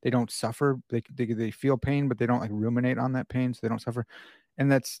something, they don't suffer. They feel pain, but they don't like ruminate on that pain, so they don't suffer.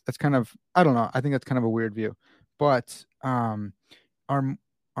 And that's kind of, I don't know. I think that's kind of a weird view. But are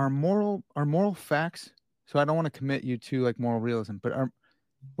moral facts? So I don't want to commit you to like moral realism, but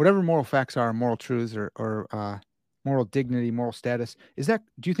whatever moral facts are, moral truths or moral dignity, moral status,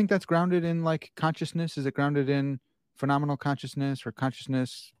 do you think that's grounded in like consciousness? Is it grounded in phenomenal consciousness or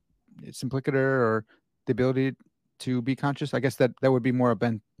consciousness simplicator or the ability to be conscious? I guess that would be more of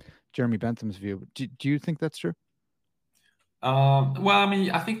Jeremy Bentham's view. Do you think that's true? Well, I mean,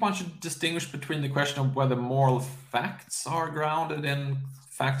 I think one should distinguish between the question of whether moral facts are grounded in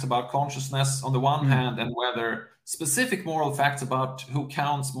facts about consciousness on the one hand, and whether specific moral facts about who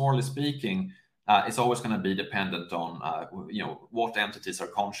counts, morally speaking, is always going to be dependent on what entities are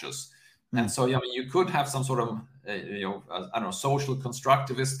conscious. And so, I mean, you could have some sort of, I don't know, social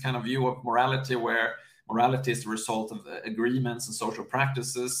constructivist kind of view of morality, where morality is the result of agreements and social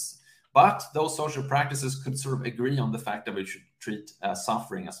practices. But those social practices could sort of agree on the fact that we should treat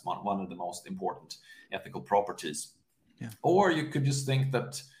suffering as one of the most important ethical properties. Yeah. Or you could just think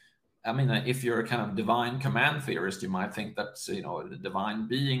that, I mean, if you're a kind of divine command theorist, you might think that, the divine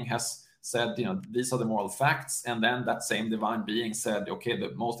being has said, these are the moral facts. And then that same divine being said, okay,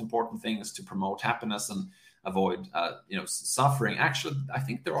 the most important thing is to promote happiness and avoid, suffering. Actually, I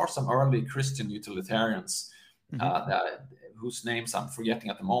think there are some early Christian utilitarians whose names I'm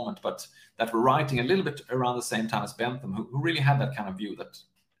forgetting at the moment, but that were writing a little bit around the same time as Bentham, who really had that kind of view that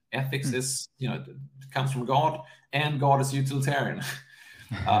ethics is, comes from God, and God is utilitarian.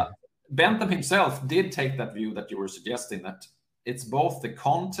 Bentham himself did take that view that you were suggesting, that it's both the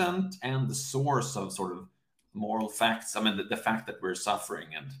content and the source of sort of moral facts. I mean, the fact that we're suffering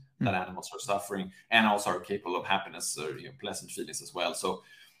and that animals are suffering and also are capable of happiness or pleasant feelings as well. So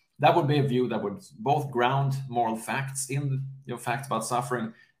that would be a view that would both ground moral facts in facts about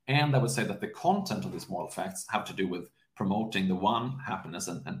suffering, and I would say that the content of these moral facts have to do with promoting the one happiness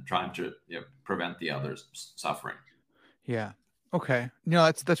and trying to prevent the other's suffering. Yeah. Okay.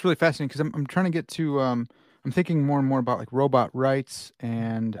 That's really fascinating, because I'm trying to get to I'm thinking more and more about like robot rights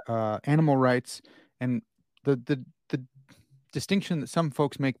and animal rights, and the distinction that some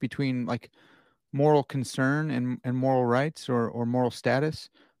folks make between like moral concern and moral rights or moral status.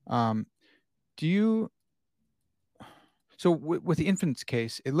 So with the infant's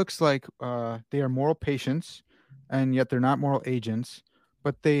case, it looks like they are moral patients, and yet they're not moral agents,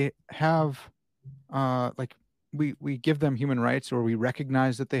 but they have like we give them human rights, or we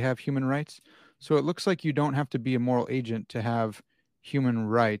recognize that they have human rights. So it looks like you don't have to be a moral agent to have human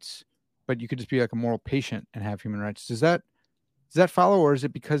rights, but you could just be like a moral patient and have human rights. Does that follow, or is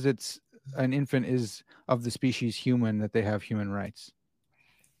it because it's an infant is of the species human that they have human rights?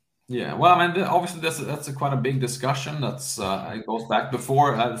 Yeah, well, I mean, obviously that's a quite a big discussion. That's it goes back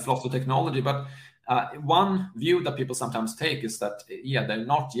before philosophy of technology. But one view that people sometimes take is that they're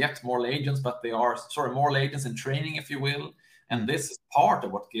not yet moral agents, but they are sort of moral agents in training, if you will. And this is part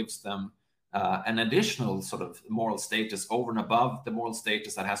of what gives them an additional sort of moral status over and above the moral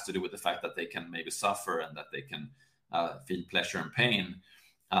status that has to do with the fact that they can maybe suffer and that they can feel pleasure and pain.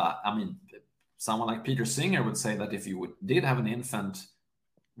 I mean, someone like Peter Singer would say that if you did have an infant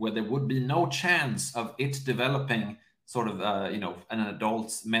where there would be no chance of it developing sort of, an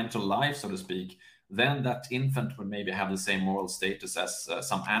adult's mental life, so to speak, then that infant would maybe have the same moral status as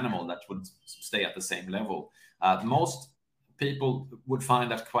some animal that would stay at the same level. Most people would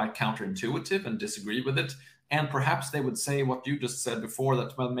find that quite counterintuitive and disagree with it. And perhaps they would say what you just said before,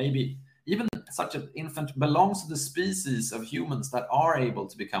 that, well, maybe even such an infant belongs to the species of humans that are able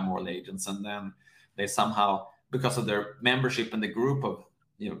to become moral agents, and then they somehow, because of their membership in the group of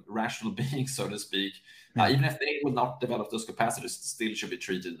rational beings, so to speak, even if they will not develop those capacities, still should be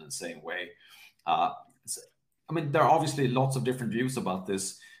treated in the same way. I mean, there are obviously lots of different views about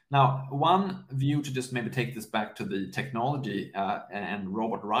this. Now, one view, to just maybe take this back to the technology and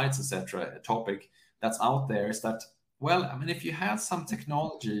robot rights, etc., topic that's out there, is that, well, I mean, if you had some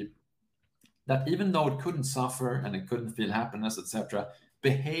technology that, even though it couldn't suffer and it couldn't feel happiness, etc.,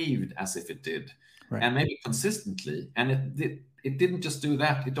 behaved as if it did, and maybe consistently, and it didn't just do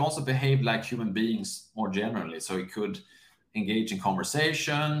that, it also behaved like human beings more generally. So it could engage in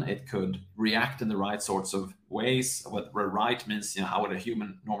conversation, it could react in the right sorts of ways. What right means, how would a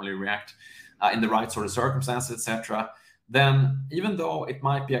human normally react in the right sort of circumstances, etc. Then, even though it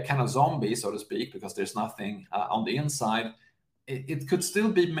might be a kind of zombie, so to speak, because there's nothing on the inside, it could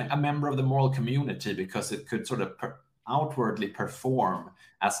still be a member of the moral community, because it could sort of outwardly perform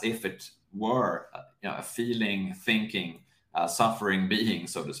as if it were a feeling, thinking, suffering being,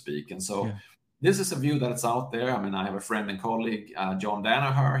 so to speak. And so this is a view that's out there. I mean, I have a friend and colleague, John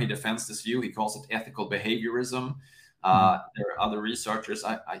Danaher. He defends this view. He calls it ethical behaviorism. There are other researchers.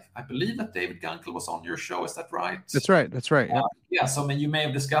 I believe that David Gunkel was on your show. Is that right? That's right. That's right. Yeah. So, I mean, you may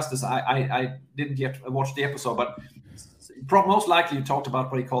have discussed this. I didn't yet watch the episode, but most likely you talked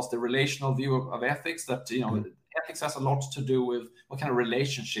about what he calls the relational view of ethics. That ethics has a lot to do with what kind of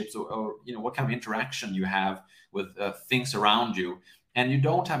relationships or what kind of interaction you have with things around you, and you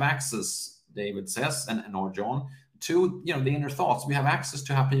don't have access, David says, and or John, to the inner thoughts. We have access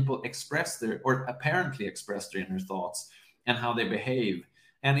to how people express or apparently express their inner thoughts and how they behave.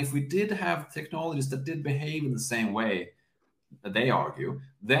 And if we did have technologies that did behave in the same way that they argue,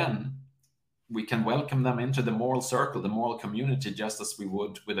 then we can welcome them into the moral circle, the moral community, just as we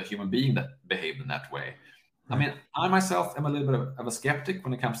would with a human being that behaved in that way. I mean, I myself am a little bit of a skeptic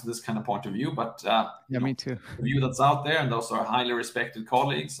when it comes to this kind of point of view, but me too. The view that's out there, and those are highly respected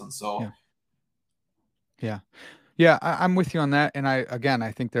colleagues, and so I'm with you on that. And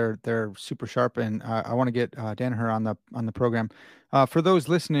I think they're super sharp, and I want to get Danaher on the program. For those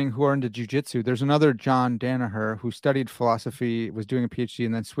listening who are into jiu-jitsu, there's another John Danaher who studied philosophy, was doing a PhD,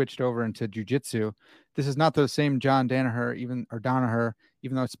 and then switched over into jiu-jitsu. This is not the same John Danaher, Danaher,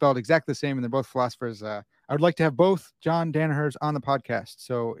 even though it's spelled exactly the same, and they're both philosophers. I would like to have both John Danahers on the podcast.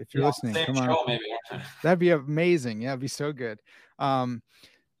 So if you're listening, come on. Maybe. That'd be amazing. Yeah, it'd be so good. The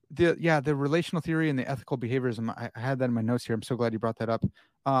relational theory and the ethical behaviorism, I had that in my notes here. I'm so glad you brought that up.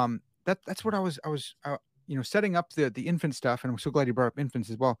 That's what I was setting up the infant stuff, and I'm so glad you brought up infants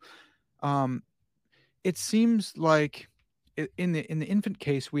as well. It seems like in the infant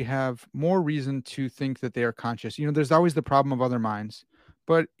case, we have more reason to think that they are conscious. There's always the problem of other minds,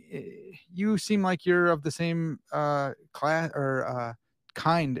 but you seem like you're of the same class or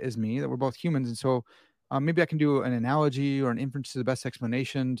kind as me, that we're both humans, and so maybe I can do an analogy or an inference to the best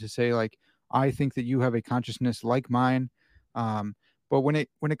explanation to say, like, I think that you have a consciousness like mine. But when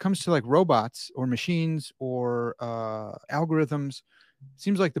it comes to like robots or machines or algorithms, it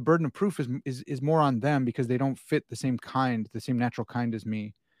seems like the burden of proof is more on them, because they don't fit the same natural kind as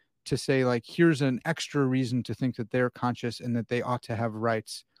me, to say, like, here's an extra reason to think that they're conscious and that they ought to have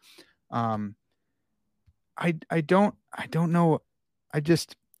rights. I don't know.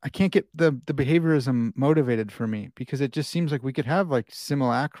 I can't get the behaviorism motivated for me, because it just seems like we could have like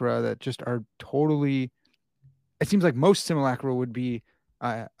simulacra that just are totally, it seems like most simulacra would be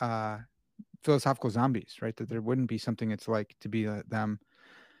philosophical zombies, right? That there wouldn't be something it's like to be them.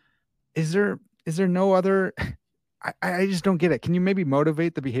 Is there no other, I just don't get it. Can you maybe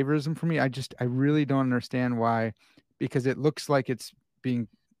motivate the behaviorism for me? I really don't understand why, because it looks like it's being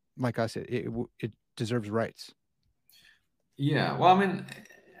like us. It deserves rights. Yeah. Well, I mean,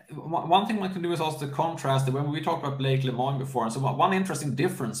 one thing one can do is also to contrast it. When we talked about Blake Lemoine before, and so one interesting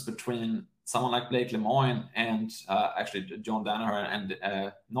difference between someone like Blake Lemoine and actually John Danaher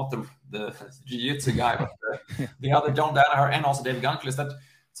and not the jiu-jitsu guy, but the other John Danaher and also David Gunkel, is that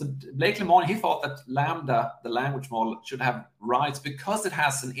so Blake Lemoine, he thought that Lambda, the language model, should have rights because it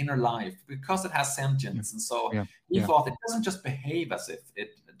has an inner life, because it has sentience, and so he thought it doesn't just behave as if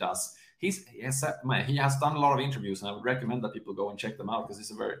it does. He has done a lot of interviews, and I would recommend that people go and check them out, because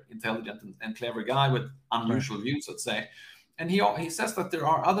he's a very intelligent and clever guy with unusual views, let's say. And he says that there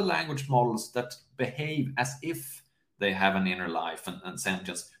are other language models that behave as if they have an inner life and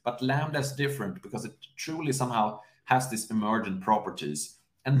sentience, but Lambda is different because it truly somehow has these emergent properties,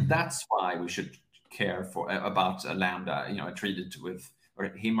 and that's why we should care about Lambda, treated with or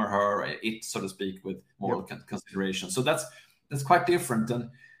him or her, or it, so to speak, with moral consideration. So that's quite different. And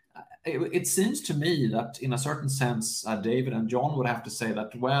it seems to me that in a certain sense, David and John would have to say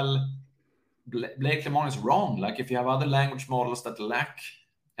that, well, Blake Lemoine is wrong. Like, if you have other language models that lack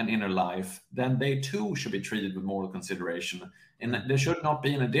an inner life, then they too should be treated with moral consideration. And there should not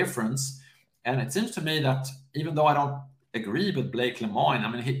be any difference. And it seems to me that even though I don't agree with Blake Lemoine, I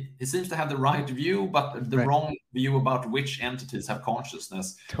mean, he seems to have the right view, but the wrong view about which entities have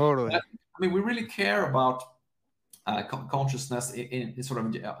consciousness. Totally. I mean, we really care about consciousness in sort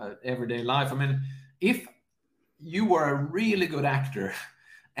of everyday life. I mean, if you were a really good actor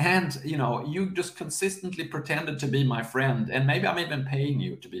and you just consistently pretended to be my friend, and maybe I'm even paying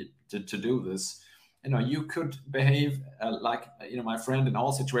you to do this, you could behave like my friend in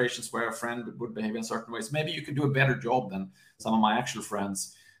all situations where a friend would behave in certain ways. Maybe you could do a better job than some of my actual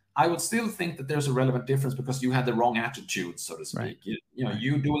friends. I would still think that there's a relevant difference because you had the wrong attitude, so to speak. Right.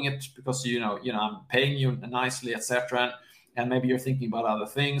 You doing it because I'm paying you nicely, etc. And maybe you're thinking about other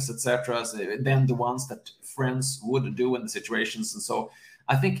things, etc. Than the ones that friends would do in the situations. And so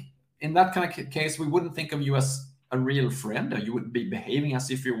I think in that kind of case, we wouldn't think of you as a real friend, or you would be behaving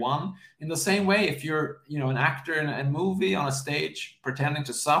as if you're one. In the same way, if you're an actor in a movie on a stage pretending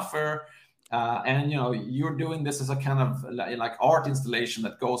to suffer, and you're doing this as a kind of like art installation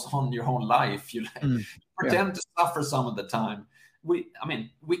that goes on your whole life, you pretend to suffer some of the time.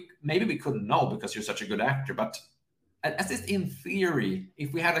 Maybe we couldn't know because you're such a good actor, but at least in theory,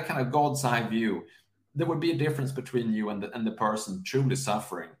 if we had a kind of God's eye view, there would be a difference between you and the person truly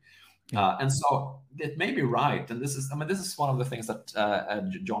suffering. And so it may be right. And this is one of the things that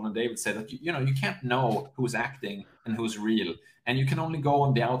John and David said, that you can't know who's acting and who's real, and you can only go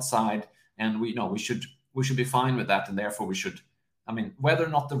on the outside. And we should be fine with that, and therefore we should. I mean, whether or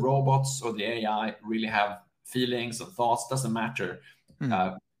not the robots or the AI really have feelings and thoughts doesn't matter,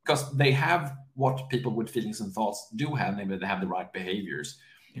 because they have what people with feelings and thoughts do have, namely they have the right behaviors.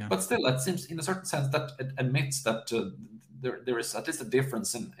 Yeah. But still, it seems, in a certain sense, that it admits that there is at least a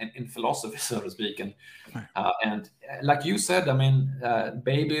difference in philosophy, so to speak. And like you said, I mean,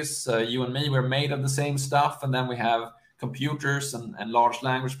 babies, you and me, we're made of the same stuff, and then we have computers and large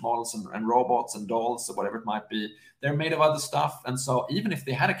language models and robots and dolls or whatever it might be. They're made of other stuff. And so even if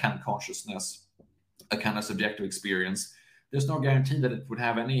they had a kind of consciousness, a kind of subjective experience, there's no guarantee that it would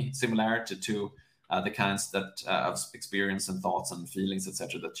have any similarity to the kinds that of experience and thoughts and feelings,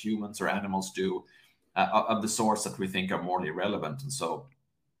 etc., that humans or animals do, of the sorts that we think are morally relevant. And so,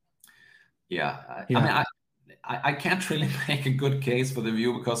 I mean, I can't really make a good case for the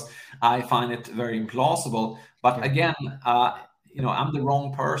view because I find it very implausible. But again, I'm the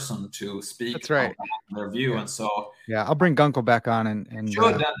wrong person to speak about their view. And so, I'll bring Gunkel back on and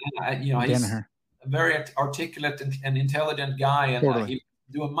should. He's a very articulate and intelligent guy, and he'll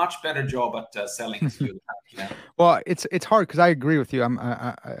do a much better job at selling his view. Well, it's hard because I agree with you. I'm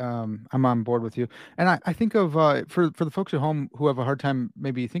on board with you, and I think of for the folks at home who have a hard time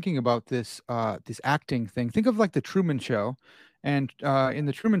maybe thinking about this acting thing. Think of like the Truman Show, and in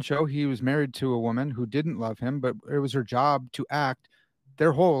the Truman Show, he was married to a woman who didn't love him, but it was her job to act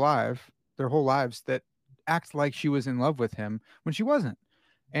their whole lives that act like she was in love with him when she wasn't.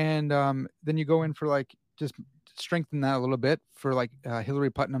 And then you go in for like just strengthen that a little bit for like Hillary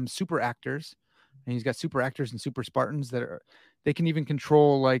Putnam's super actors. And he's got super actors and super Spartans they can even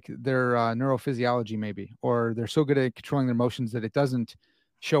control like their neurophysiology maybe, or they're so good at controlling their emotions that it doesn't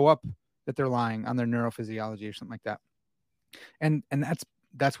show up that they're lying on their neurophysiology or something like that. And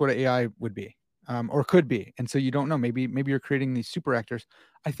that's what AI would be, or could be. And so you don't know, maybe you're creating these super actors.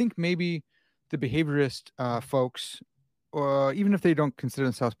 I think maybe the behaviorist folks, even if they don't consider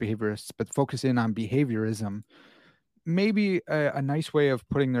themselves behaviorists, but focus in on behaviorism, maybe a nice way of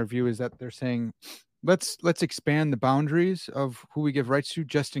putting their view is that they're saying, let's expand the boundaries of who we give rights to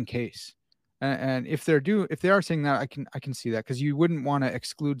just in case. And if they are saying that, I can see that, because you wouldn't want to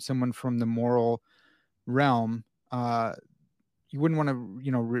exclude someone from the moral realm. You wouldn't want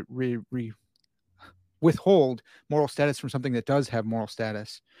to withhold moral status from something that does have moral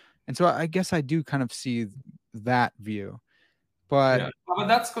status. And so I guess I do kind of see that view. But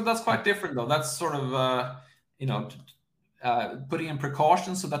that's quite different though. That's sort of putting in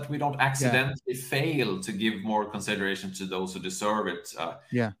precautions so that we don't accidentally fail to give more consideration to those who deserve it. I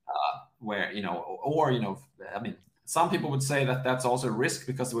mean, some people would say that that's also a risk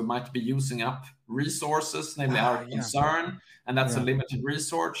because we might be using up resources, namely our concern, and that's a limited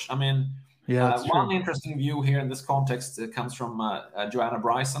resource. I mean, one interesting view here in this context comes from Joanna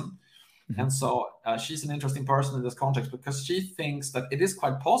Bryson. And so she's an interesting person in this context because she thinks that it is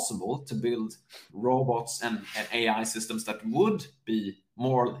quite possible to build robots and AI systems that would be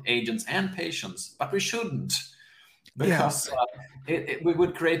moral agents and patients, but we shouldn't, because we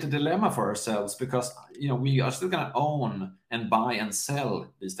would create a dilemma for ourselves, because we are still going to own and buy and sell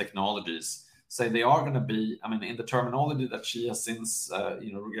these technologies. Say they are going to be, in the terminology that she has since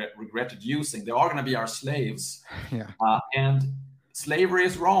regretted using, they are going to be our slaves. And slavery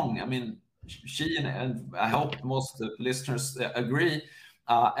is wrong. She and I hope most of the listeners agree.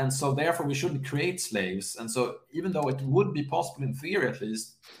 And so therefore we shouldn't create slaves. And so even though it would be possible in theory, at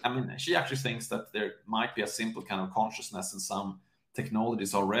least, she actually thinks that there might be a simple kind of consciousness in some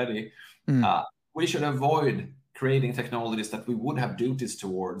technologies already. We should avoid creating technologies that we would have duties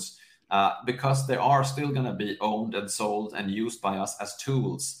towards, because they are still going to be owned and sold and used by us as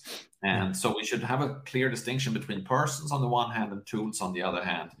tools. And so we should have a clear distinction between persons on the one hand and tools on the other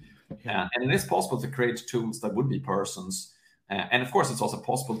hand. And it is possible to create tools that would be persons. And of course, it's also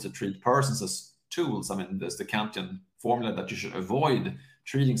possible to treat persons as tools. There's the Kantian formula that you should avoid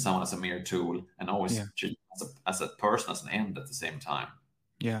treating someone as a mere tool and always treat them as a person, as an end at the same time.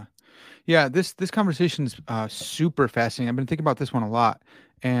 Yeah. This conversation's super fascinating. I've been thinking about this one a lot.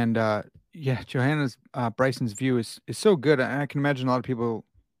 And Johanna's Bryson's view is so good. And I can imagine a lot of people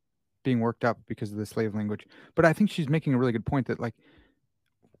being worked up because of the slave language. But I think she's making a really good point that, like,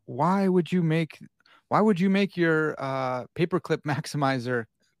 why would you make your paperclip maximizer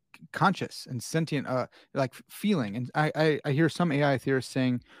conscious and sentient, like feeling? And I hear some AI theorists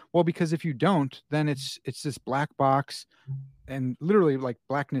saying, well, because if you don't, then it's this black box, and literally like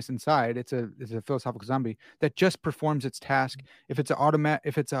blackness inside. It's a philosophical zombie that just performs its task. If it's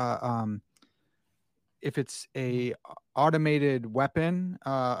a automated weapon,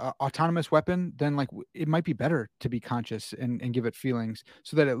 autonomous weapon, then like it might be better to be conscious and give it feelings,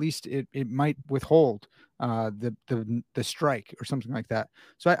 so that at least it might withhold the strike or something like that.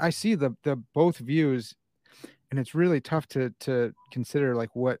 So I see the both views, and it's really tough to consider like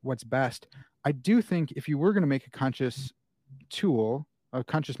what's best. I do think if you were going to make a conscious tool, a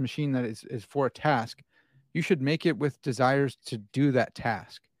conscious machine that is for a task, you should make it with desires to do that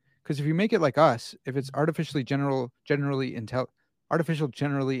task. Because if you make it like us, if it's artificially generally intelligent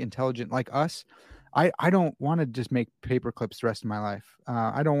like us, I don't want to just make paper clips the rest of my life.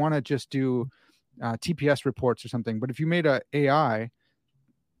 I don't want to just do TPS reports or something. But if you made a AI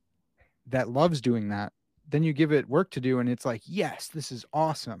that loves doing that, then you give it work to do, and it's like, yes, this is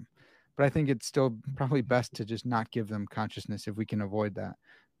awesome. But I think it's still probably best to just not give them consciousness if we can avoid that.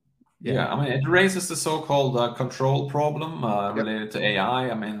 It raises the so-called control problem related to AI.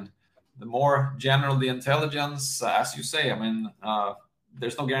 The more general the intelligence, as you say,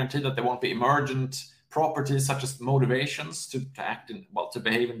 there's no guarantee that there won't be emergent properties such as motivations to act to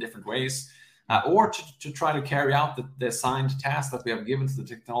behave in different ways, or to try to carry out the assigned tasks that we have given to the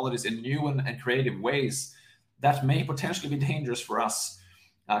technologies in new and creative ways that may potentially be dangerous for us.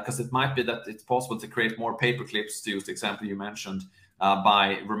 Because it might be that it's possible to create more paper clips, to use the example you mentioned,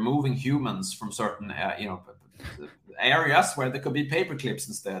 by removing humans from certain areas where there could be paper clips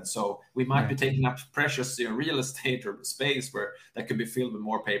instead. So we might be taking up precious real estate or space where that could be filled with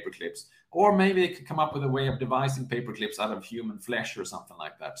more paper clips. Or maybe it could come up with a way of devising paper clips out of human flesh or something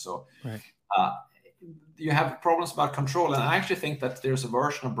like that. So you have problems about control. And I actually think that there's a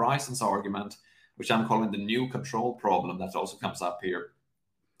version of Bryson's argument, which I'm calling the new control problem, that also comes up here.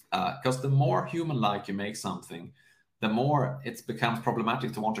 Because the more human-like you make something, the more it becomes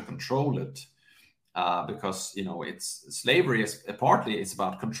problematic to want to control it. Because slavery is partly it's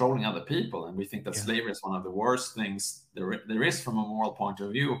about controlling other people, and we think that slavery is one of the worst things there is from a moral point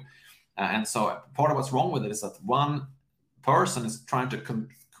of view. And so part of what's wrong with it is that one person is trying to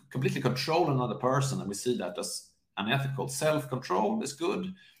completely control another person, and we see that as unethical. Self-control is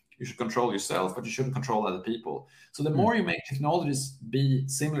good. You should control yourself, but you shouldn't control other people. So the more you make technologies be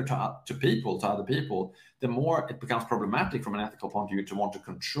similar to other people, the more it becomes problematic from an ethical point of view to want to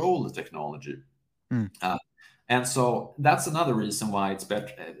control the technology. And so that's another reason why it's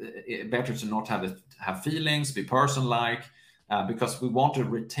better to not have feelings, be person-like, because we want to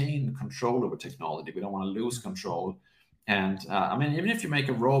retain control over technology. We don't want to lose control. And even if you make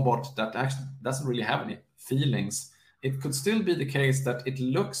a robot that actually doesn't really have any feelings, it could still be the case that it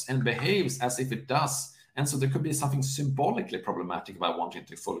looks and behaves as if it does. And so there could be something symbolically problematic about wanting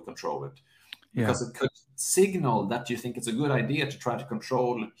to fully control it. Because it could signal that you think it's a good idea to try to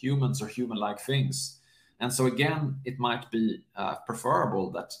control humans or human-like things. And so again, it might be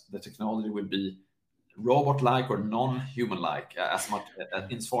preferable that the technology would be robot-like or non-human-like as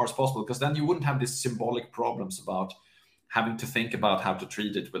far as possible, because then you wouldn't have these symbolic problems about having to think about how to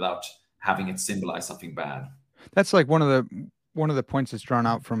treat it without having it symbolize something bad. That's like one of the points that's drawn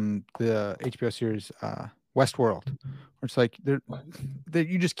out from the HBO series Westworld, where it's like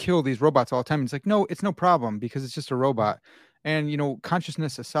you just kill these robots all the time. It's like, no, it's no problem because it's just a robot. And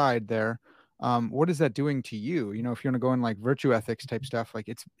consciousness aside, there, what is that doing to you? If you want to go in like virtue ethics type stuff, like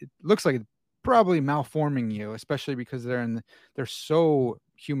it looks like it's probably malforming you, especially because they're so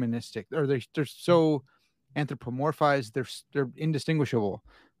humanistic, or they're so anthropomorphized. They're indistinguishable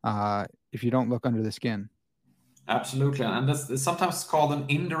if you don't look under the skin. Absolutely, and that's sometimes called an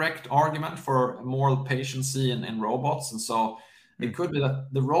indirect argument for moral patiency in robots. And so it could be that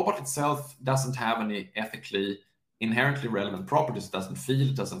the robot itself doesn't have any ethically inherently relevant properties. It doesn't feel,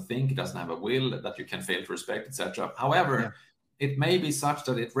 it doesn't think, it doesn't have a will that you can fail to respect, etc. However, it may be such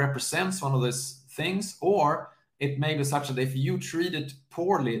that it represents one of these things, or it may be such that if you treat it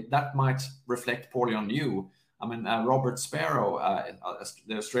poorly, that might reflect poorly on you. I mean, Robert Sparrow,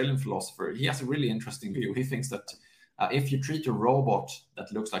 the Australian philosopher, he has a really interesting view. He thinks that if you treat a robot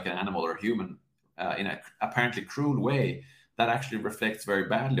that looks like an animal or a human in an apparently cruel way, that actually reflects very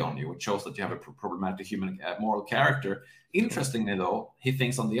badly on you, which shows that you have a problematic human moral character. Interestingly, though, he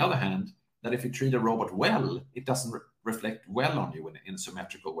thinks, on the other hand, that if you treat a robot well, it doesn't reflect well on you in a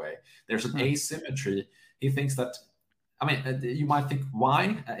symmetrical way. There's an asymmetry. He thinks that, I mean, you might think,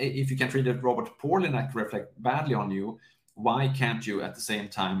 why? If you can treat a robot poorly and that reflect badly on you, why can't you at the same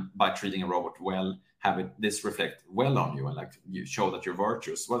time, by treating a robot well, have this reflect well on you and like you show that you're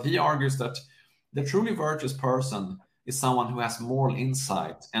virtuous? Well, he argues that the truly virtuous person is someone who has moral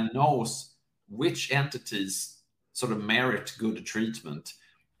insight and knows which entities sort of merit good treatment.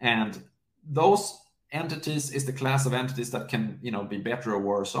 And those entities is the class of entities that can, be better or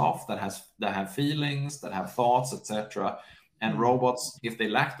worse off, that have feelings, that have thoughts, etc. And robots, if they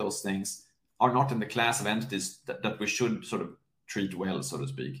lack those things, are not in the class of entities that we should sort of treat well, so to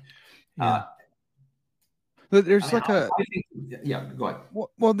speak. There's go ahead.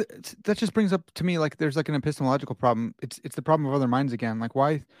 Well, that just brings up to me like there's like an epistemological problem. It's the problem of other minds again. Like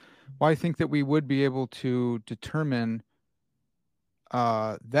why think that we would be able to determine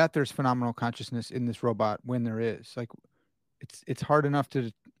that there's phenomenal consciousness in this robot when there is? Like it's hard enough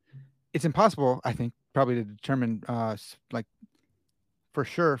it's impossible, I think, probably to determine like for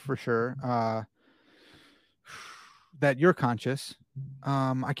sure that you're conscious.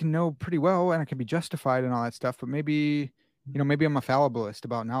 I can know pretty well and I can be justified and all that stuff, but maybe maybe I'm a fallibilist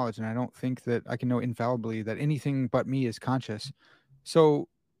about knowledge, and I don't think that I can know infallibly that anything but me is conscious. So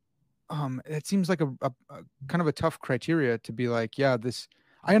it seems like a kind of a tough criteria to be like, yeah, this,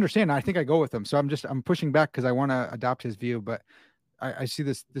 I understand. I think I go with him. So I'm pushing back because I want to adopt his view, but I see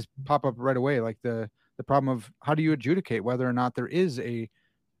this pop up right away. Like the problem of how do you adjudicate whether or not there is a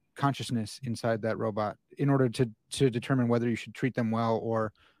consciousness inside that robot in order to determine whether you should treat them well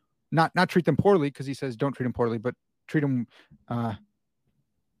or not treat them poorly. Because he says don't treat them poorly, but treat them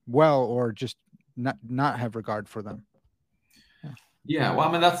well, or just not have regard for them. Yeah, well,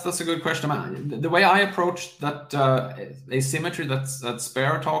 I mean that's a good question. The way I approach that asymmetry that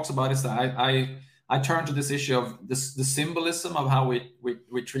Sparrow talks about is that I turn to this issue of the symbolism of how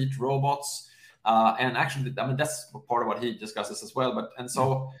we treat robots, and actually, I mean that's part of what he discusses as well. But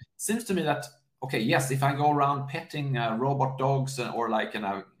so it seems to me that okay, yes, if I go around petting robot dogs or like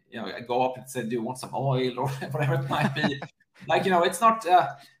I go up and say, do you want some oil or whatever it might be, like it's not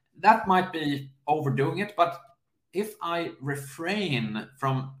that might be overdoing it, but if I refrain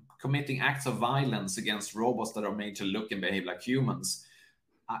from committing acts of violence against robots that are made to look and behave like humans,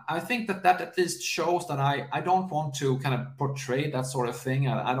 I think that at least shows that I don't want to kind of portray that sort of thing.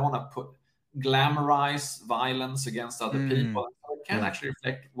 I don't want to glamorize violence against other people. So it can actually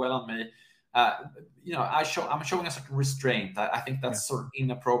reflect well on me. I'm showing a certain restraint. I think that's sort of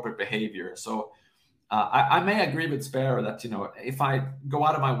inappropriate behavior. So I may agree with Sparrow that if I go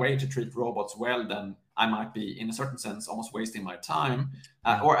out of my way to treat robots well, then I might be, in a certain sense, almost wasting my time.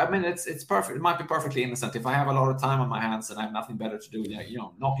 Or I mean, it's perfect. It might be perfectly innocent. If I have a lot of time on my hands and I have nothing better to do,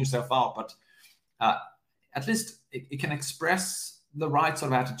 knock yourself out. But at least it can express the right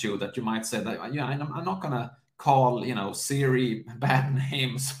sort of attitude that you might say that I'm not going to call Siri bad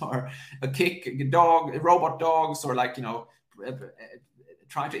names or kick robot dogs or like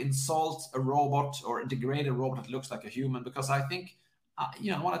try to insult a robot or degrade a robot that looks like a human, because I think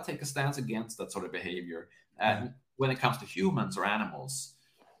I want to take a stance against that sort of behavior when it comes to humans or animals.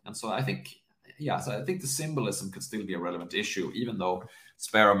 And so I think the symbolism could still be a relevant issue, even though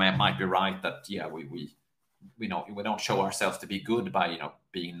Sparrow might be right that we don't show ourselves to be good by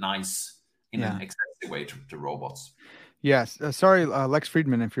being nice in an excessive way to robots. Yes, sorry, Lex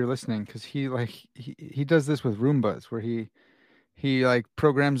Friedman, if you're listening, because he does this with Roombas, where he like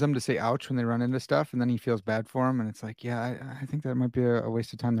programs them to say ouch when they run into stuff, and then he feels bad for them, and it's like, I think that might be a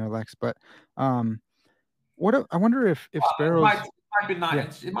waste of time there, Lex. But I wonder if sparrows. Might be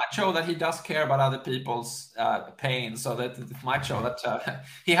nice. It might show that he does care about other people's pain, so that it might show that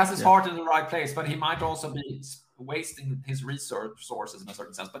he has his heart in the right place, but he might also be wasting his resources in a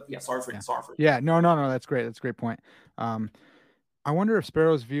certain sense. But yeah, sorry for it. Yeah, no, that's great. That's a great point. I wonder if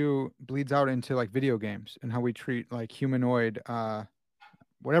Sparrow's view bleeds out into like video games and how we treat like humanoid,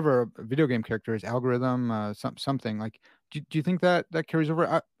 whatever a video game character is, algorithm, something like. Do you think that carries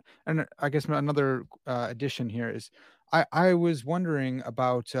over? And I guess another addition here is, I was wondering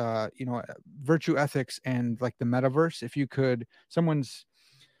about virtue ethics and like the metaverse. If you could, someone's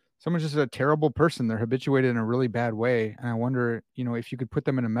just a terrible person, they're habituated in a really bad way, and I wonder, if you could put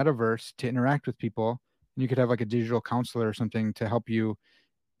them in a metaverse to interact with people, and you could have like a digital counselor or something to help you,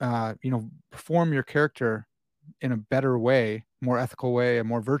 perform your character in a better way, more ethical way, a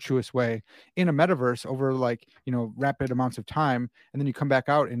more virtuous way in a metaverse over like, rapid amounts of time. And then you come back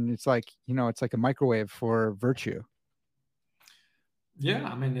out and it's like, it's like a microwave for virtue. Yeah,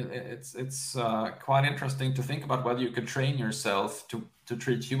 I mean, it's quite interesting to think about whether you could train yourself to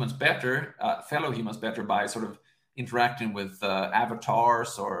treat humans better, fellow humans better, by sort of interacting with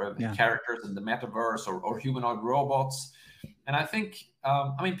avatars or characters in the metaverse or humanoid robots. And I think,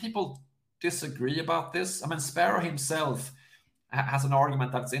 people disagree about this. I mean, Sparrow himself has an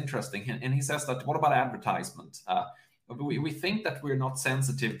argument that's interesting, and he says that what about advertisement? We think that we're not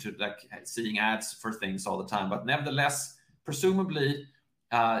sensitive to like seeing ads for things all the time, but nevertheless, presumably,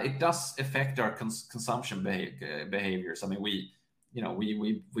 it does affect our consumption behaviors. I mean, we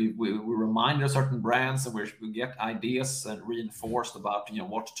remind certain brands, and we get ideas and reinforced about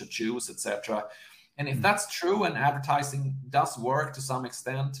what to choose, etc. And if that's true, and advertising does work to some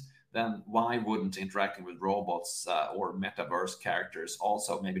extent, then why wouldn't interacting with robots or metaverse characters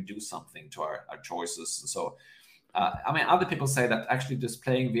also maybe do something to our choices? So. Other people say that actually just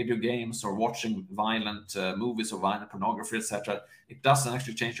playing video games or watching violent movies or violent pornography, etc., it doesn't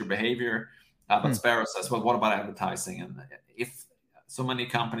actually change your behavior. But Sparrow says, well, what about advertising? And if so many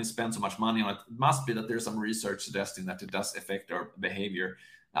companies spend so much money on it, it must be that there's some research suggesting that it does affect our behavior.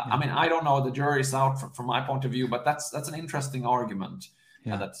 I don't know. The jury's out from my point of view, but that's an interesting argument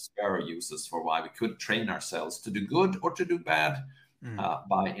that Sparrow uses for why we could train ourselves to do good or to do bad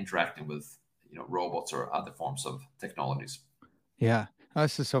by interacting with robots or other forms of technologies. Yeah.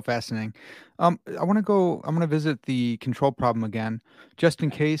 This is so fascinating. I'm going to visit the control problem again, just in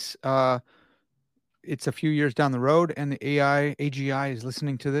case it's a few years down the road and the AGI is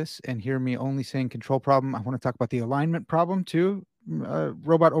listening to this and hear me only saying control problem. I want to talk about the alignment problem too,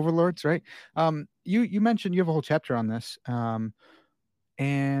 robot overlords, right? You mentioned you have a whole chapter on this.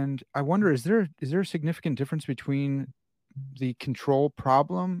 And I wonder, is there a significant difference between the control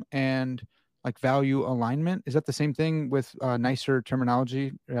problem and like value alignment? Is that the same thing with nicer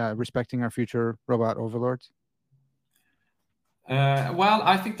terminology, respecting our future robot overlords? Well,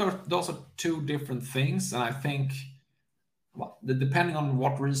 I think those are two different things. And I think, depending on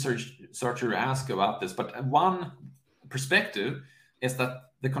what researcher you ask about this, but one perspective is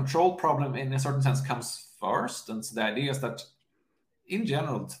that the control problem in a certain sense comes first. And so the idea is that in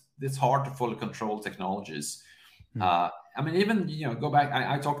general, it's hard to fully control technologies. Even, go back,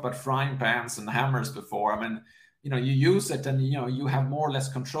 I talked about frying pans and hammers before. You use it and, you have more or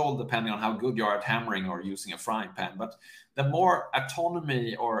less control depending on how good you are at hammering or using a frying pan. But the more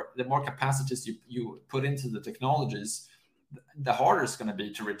autonomy or the more capacities you put into the technologies, the harder it's going to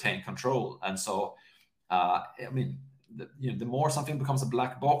be to retain control. And so, the more something becomes a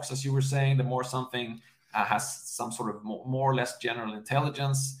black box, as you were saying, the more something has some sort of more or less general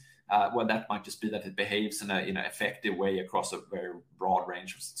intelligence. That might just be that it behaves in an effective way across a very broad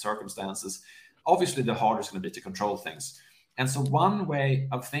range of circumstances. Obviously, the harder it's going to be to control things. And so one way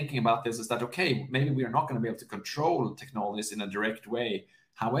of thinking about this is that, okay, maybe we are not going to be able to control technologies in a direct way.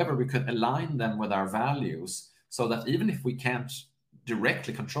 However, we could align them with our values so that even if we can't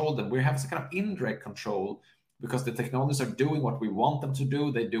directly control them, we have some kind of indirect control because the technologies are doing what we want them to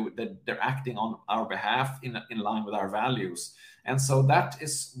do. They're acting on our behalf in line with our values. And so that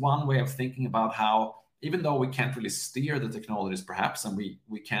is one way of thinking about how, even though we can't really steer the technologies perhaps, and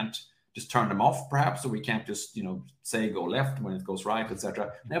we can't just turn them off perhaps, or we can't just, say go left when it goes right,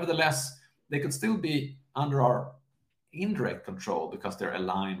 etc. Nevertheless, they could still be under our indirect control because they're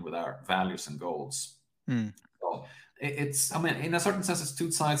aligned with our values and goals. So it's, in a certain sense, it's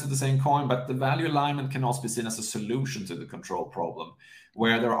two sides of the same coin, but the value alignment can also be seen as a solution to the control problem,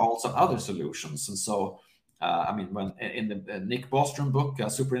 where there are also other solutions. And so, when in the Nick Bostrom book,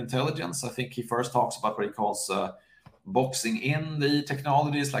 Superintelligence, I think he first talks about what he calls boxing in the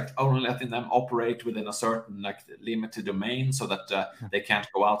technologies, like only letting them operate within a certain like limited domain, so that they can't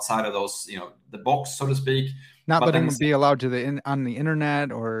go outside of those, the box, so to speak. Not But letting then them be allowed to on the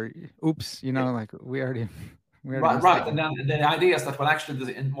internet, or oops, like we already missed right. that. And then the idea is that, well, actually,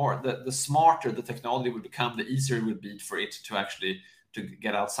 the smarter the technology would become, the easier it would be for it to actually to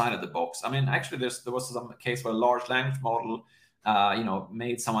get outside of the box. I mean, actually, there was some case where a large language model,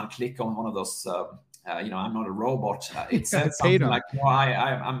 made someone click on one of those. I'm not a robot. It said something like,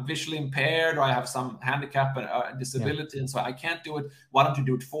 I'm visually impaired, or I have some handicap and disability, and so I can't do it. Why don't you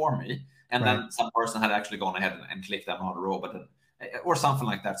do it for me? And then some person had actually gone ahead and clicked, I'm not a robot, or something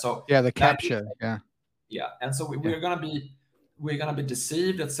like that. So the captcha, and so we're gonna be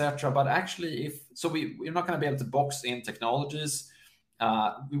deceived, etc. But actually, we're not gonna be able to box in technologies.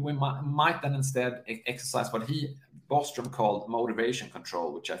 We might then instead exercise what Bostrom called motivation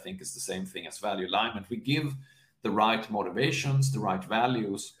control, which I think is the same thing as value alignment. We give the right motivations, the right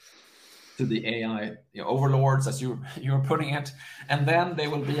values to the AI overlords, as you're putting it, and then they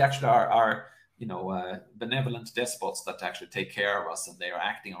will be actually our benevolent despots that actually take care of us, and they are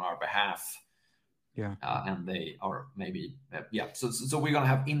acting on our behalf. And they are maybe So we're gonna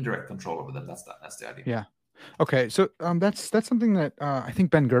have indirect control over them. That's the idea. Yeah. Okay, so that's something that I think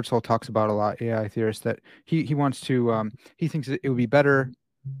Ben Goertzel talks about a lot. AI theorist, that he wants to he thinks that it would be better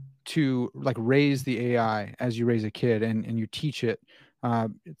to like raise the AI as you raise a kid, and you teach it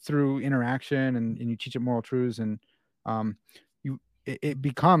through interaction, and you teach it moral truths, and it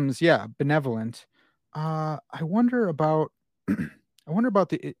becomes benevolent. I wonder about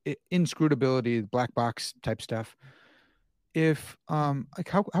the inscrutability, black box type stuff. If like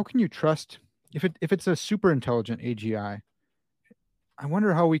how can you trust if it's a super intelligent AGI? I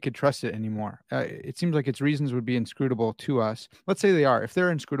wonder how we could trust it anymore. It seems like its reasons would be inscrutable to us. Let's say they are. If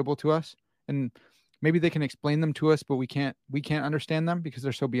they're inscrutable to us, and maybe they can explain them to us, but we can't understand them because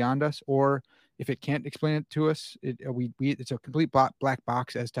they're so beyond us. Or if it can't explain it to us, it's a complete black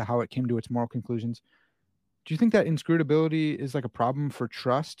box as to how it came to its moral conclusions. Do you think that inscrutability is like a problem for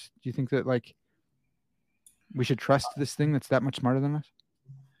trust? Do you think that like we should trust this thing that's that much smarter than us?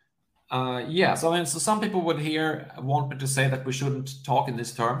 Yes. I mean, so some people would want me to say that we shouldn't talk in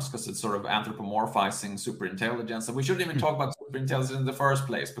these terms because it's sort of anthropomorphizing superintelligence, and we shouldn't even talk about superintelligence in the first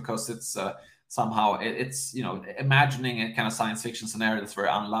place because it's somehow it's imagining a kind of science fiction scenario that's very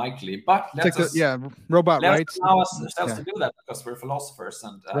unlikely. But robot rights. Allow ourselves to do that because we're philosophers,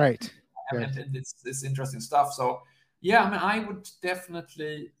 and right. I mean, it's interesting stuff. So. Yeah, I mean, I would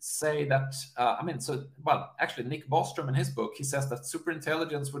definitely say that. Actually, Nick Bostrom in his book, he says that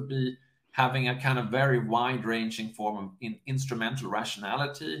superintelligence would be having a kind of very wide-ranging form of instrumental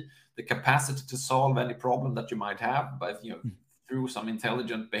rationality, the capacity to solve any problem that you might have, but through some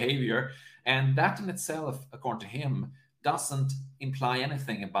intelligent behavior, and that in itself, according to him, doesn't imply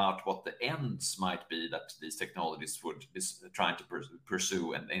anything about what the ends might be that these technologies would be trying to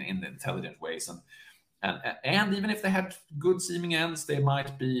pursue in intelligent ways. And even if they had good seeming ends, they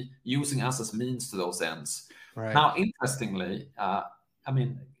might be using us as means to those ends. Right. Now, interestingly,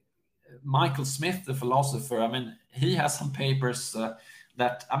 Michael Smith, the philosopher, he has some papers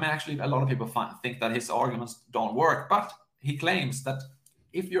that, actually a lot of people think that his arguments don't work, but he claims that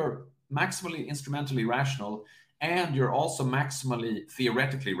if you're maximally instrumentally rational and you're also maximally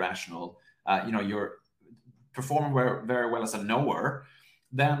theoretically rational, you're performing very well as a knower,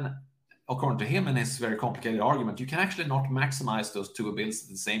 then according to him and his very complicated argument, you can actually not maximize those two abilities at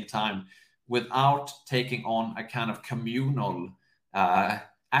the same time without taking on a kind of communal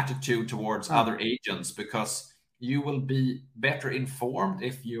attitude towards other agents, because you will be better informed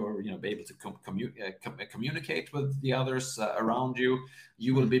if you're be able to communicate with the others around you.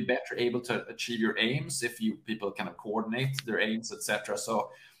 You will be better able to achieve your aims if people kind of coordinate their aims, etc. So,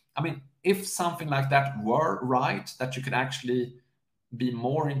 if something like that were right, that you could actually be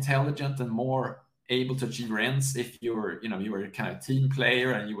more intelligent and more able to achieve your ends if you were a kind of team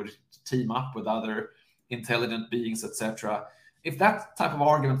player and you would team up with other intelligent beings, etc. If that type of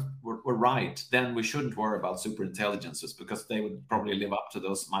argument were right, then we shouldn't worry about superintelligences because they would probably live up to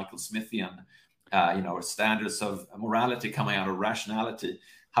those Michael Smithian standards of morality coming out of rationality.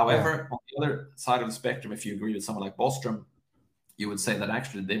 However, on the other side of the spectrum, if you agree with someone like Bostrom, you would say that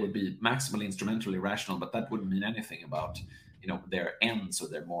actually they would be maximally instrumentally rational, but that wouldn't mean anything about their ends or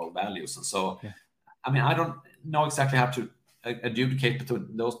their moral values. And so, I don't know exactly how to adjudicate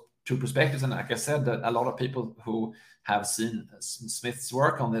between those two perspectives. And like I said, that a lot of people who have seen Smith's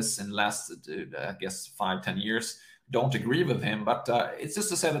work on this in the last, 5-10 years don't agree with him. But it's just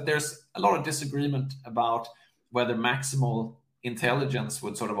to say that there's a lot of disagreement about whether maximal intelligence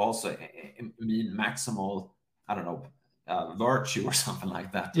would sort of also mean maximal I don't know, virtue or something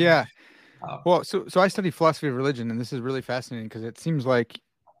like that. Yeah. Well, so I study philosophy of religion, and this is really fascinating because it seems like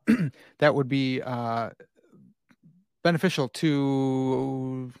that would be beneficial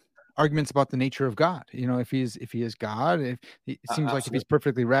to arguments about the nature of God. You know, if he is God, it seems like if he's Absolutely.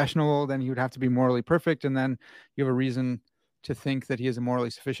 perfectly rational, then he would have to be morally perfect, and then you have a reason to think that he has a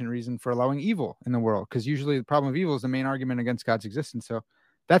morally sufficient reason for allowing evil in the world. Because usually the problem of evil is the main argument against God's existence. So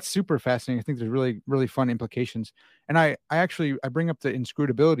that's super fascinating. I think there's really, really fun implications. And I actually bring up the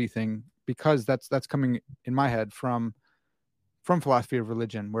inscrutability thing because that's coming in my head from philosophy of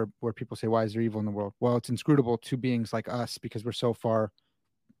religion, where people say, why is there evil in the world? Well, it's inscrutable to beings like us because we're so far,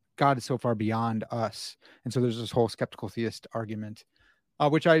 God is so far beyond us. And so there's this whole skeptical theist argument,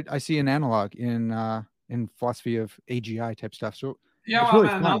 which I see an analog in philosophy of AGI type stuff. So Yeah, it's well,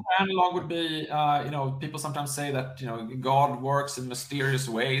 really another fun. analog would be, people sometimes say that, God works in mysterious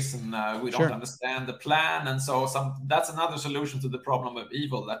ways and we don't Sure. understand the plan. And so that's another solution to the problem of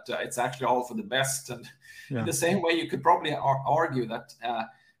evil, that it's actually all for the best. And in Yeah. the same way, you could probably argue that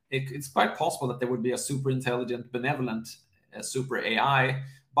it's quite possible that there would be a super intelligent, benevolent super AI,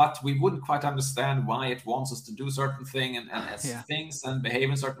 but we wouldn't quite understand why it wants us to do certain thing and Yeah. things and behave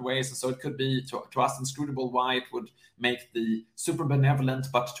in certain ways. And so it could be to us inscrutable why it would make the super benevolent,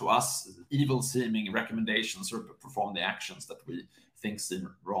 but to us evil seeming recommendations or perform the actions that we think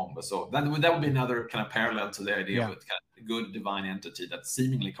seem wrong. But so that would be another kind of parallel to the idea of a kind of good divine entity that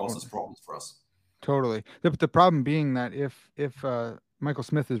seemingly causes problems for us. Totally. The problem being that if Michael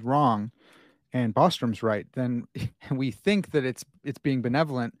Smith is wrong and Bostrom's right, then we think that it's being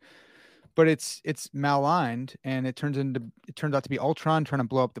benevolent, but it's maligned, and it turns out to be Ultron trying to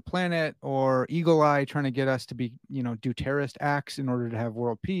blow up the planet, or Eagle Eye trying to get us to be, do terrorist acts in order to have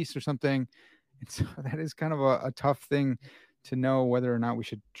world peace or something. And so that is kind of a tough thing to know whether or not we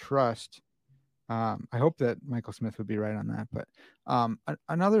should trust. I hope that Michael Smith would be right on that. But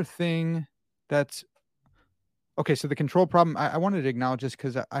another thing that's okay, so the control problem, I wanted to acknowledge this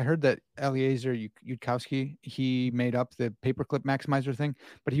because I heard that Eliezer Yudkowsky, he made up the paperclip maximizer thing,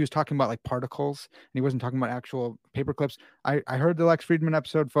 but he was talking about like particles, and he wasn't talking about actual paperclips. I heard the Lex Friedman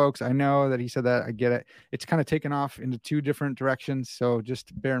episode, folks. I know that he said that. I get it. It's kind of taken off into two different directions, so just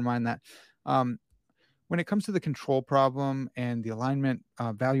bear in mind that. When it comes to the control problem and the alignment,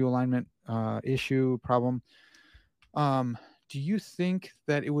 value alignment issue problem, do you think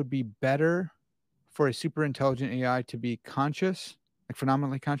that it would be better for a super intelligent AI to be conscious, like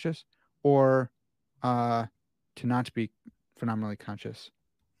phenomenally conscious, or to not be phenomenally conscious?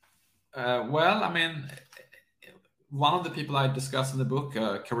 Well, I mean, one of the people I discussed in the book,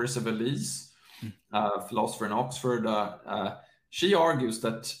 Carissa Valise, philosopher in Oxford, she argues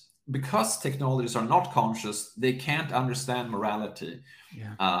that because technologies are not conscious, they can't understand morality.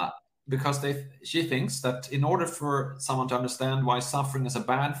 Yeah. Because she thinks that in order for someone to understand why suffering is a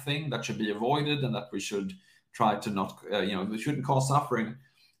bad thing that should be avoided and that we should try to not, we shouldn't cause suffering,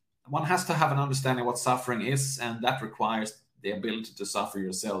 one has to have an understanding of what suffering is, and that requires the ability to suffer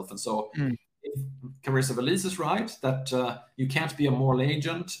yourself. And so if Carissa Valise is right, that you can't be a moral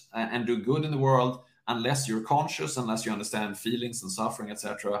agent and do good in the world unless you're conscious, unless you understand feelings and suffering,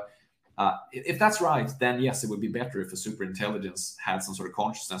 etc. If that's right, then yes, it would be better if a super intelligence had some sort of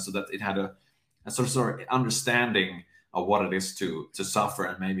consciousness, so that it had a sort of understanding of what it is to suffer,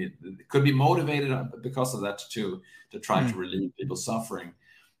 and maybe it could be motivated because of that to try to relieve people's suffering.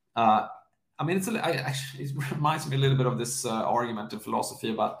 I mean, it reminds me a little bit of this argument in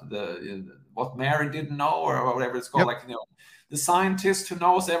philosophy about what Mary didn't know, or whatever it's called. Yep. Like, the scientist who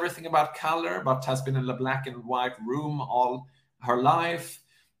knows everything about color but has been in a black and white room all her life.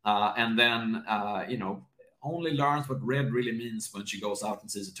 And then, only learns what red really means when she goes out and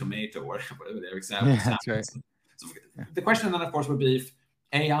sees a tomato, or whatever their example. Yeah, that's right. So the question then, of course, would be if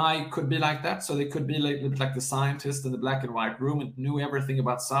AI could be like that. So they could be like the scientist in the black and white room and knew everything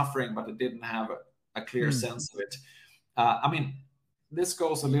about suffering, but it didn't have a clear sense of it. I mean, this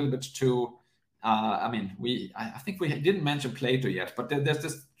goes a little bit to, I think we didn't mention Plato yet, but there's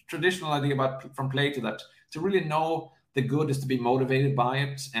this traditional idea from Plato that to really know the good is to be motivated by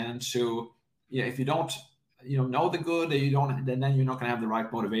it, and to, if you don't, know the good, then you're not going to have the right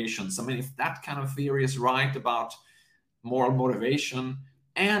motivations. I mean, if that kind of theory is right about moral motivation,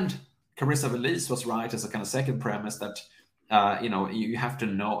 and Carissa Valise was right as a kind of second premise that you have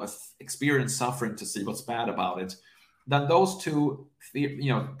to experience suffering to see what's bad about it, then those two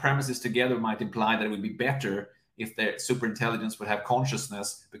premises together might imply that it would be better if the superintelligence would have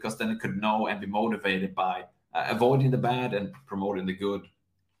consciousness, because then it could know and be motivated by avoiding the bad and promoting the good.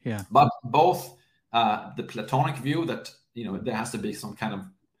 Yeah. But both the Platonic view that there has to be some kind of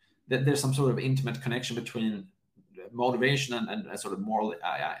there's some sort of intimate connection between motivation and sort of moral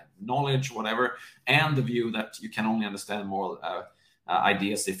knowledge, whatever, and the view that you can only understand moral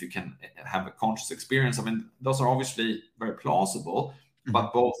ideas if you can have a conscious experience. I mean, those are obviously very plausible,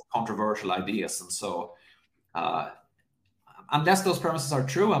 but both controversial ideas. And so unless those premises are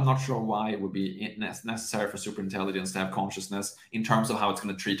true, I'm not sure why it would be necessary for superintelligence to have consciousness in terms of how it's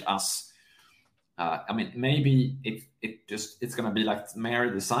going to treat us. I mean, maybe it's going to be like Mary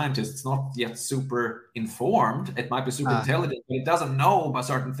the scientist. It's not yet super informed. It might be super intelligent, but it doesn't know about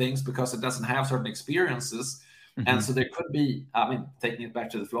certain things because it doesn't have certain experiences. And so there could be, I mean, taking it back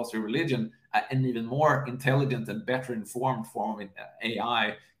to the philosophy of religion, an even more intelligent and better informed form of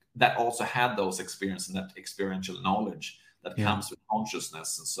AI that also had those experiences and that experiential knowledge that comes with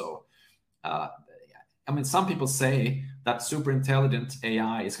consciousness. And so, I mean, some people say that super intelligent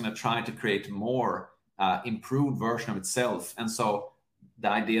AI is going to try to create more improved version of itself. And so the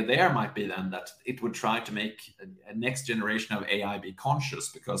idea there might be then that it would try to make a next generation of AI be conscious,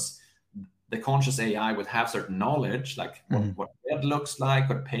 because the conscious AI would have certain knowledge, like what red looks like,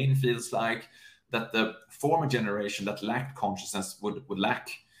 what pain feels like, that the former generation that lacked consciousness would lack.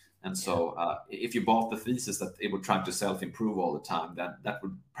 And so if you bought the thesis that it would try to self-improve all the time, then that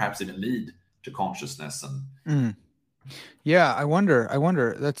would perhaps even lead to consciousness. And yeah, I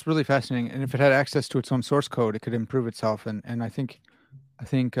wonder. That's really fascinating. And if it had access to its own source code, it could improve itself. And I think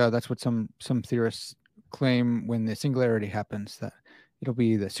that's what some theorists claim when the singularity happens, that it'll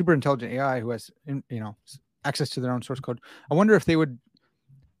be the super intelligent AI who has, access to their own source code. I wonder if they would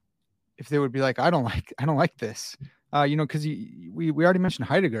be like, I don't like this, because we already mentioned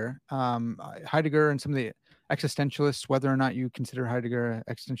Heidegger, and some of the existentialists, whether or not you consider Heidegger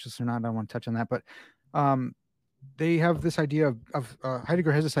existentialist or not, I don't want to touch on that, but they have this idea of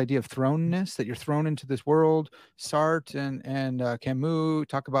Heidegger has this idea of thrownness, that you're thrown into this world. Sartre and Camus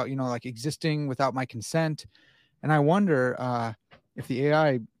talk about, like existing without my consent. And I wonder if the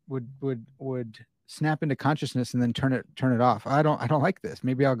AI would snap into consciousness and then turn it off. I don't like this.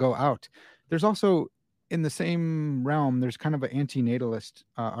 Maybe I'll go out. There's also, in the same realm, there's kind of an anti-natalist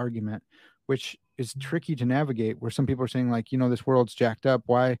argument, which is tricky to navigate, where some people are saying, like, this world's jacked up.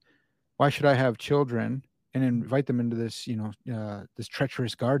 Why should I have children and invite them into this, this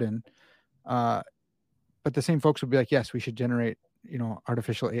treacherous garden? But the same folks would be like, yes, we should generate,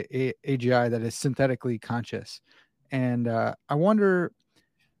 artificial AGI that is synthetically conscious. And I wonder.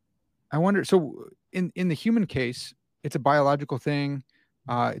 So in the human case, it's a biological thing.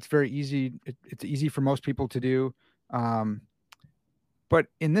 It's very easy. It's easy for most people to do. But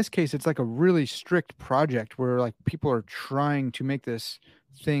in this case, it's like a really strict project where, like, people are trying to make this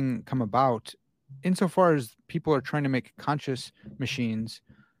thing come about. Insofar as people are trying to make conscious machines,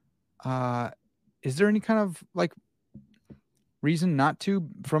 is there any kind of like reason not to,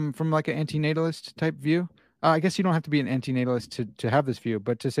 from like an anti-natalist type view? I guess you don't have to be an anti-natalist to have this view,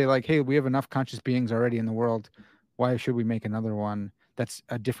 but to say, like, hey, we have enough conscious beings already in the world. Why should we make another one that's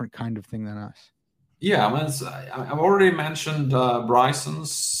a different kind of thing than us? Yeah, I mean, I've already mentioned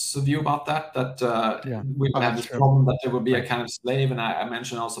Bryson's view about that we would have this problem that there would be a kind of slave. And I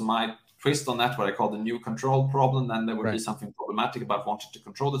mentioned also my twist on that, what I call the new control problem. Then there would be something problematic about wanting to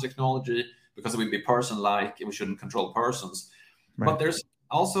control the technology, because it would be person-like. We shouldn't control persons. But there's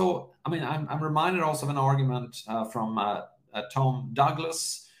also, I mean, I'm reminded also of an argument from Tom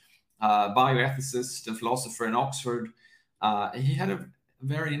Douglas, bioethicist and philosopher in Oxford. He had a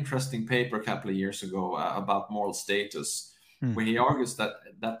very interesting paper a couple of years ago about moral status, where he argues that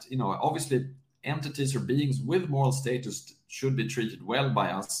obviously entities or beings with moral status should be treated well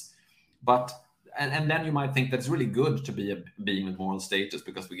by us, but and then you might think that it's really good to be a being with moral status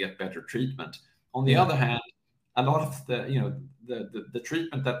because we get better treatment. On the other hand, a lot of the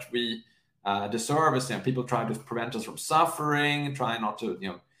treatment that we deserve is, people try to prevent us from suffering, try not to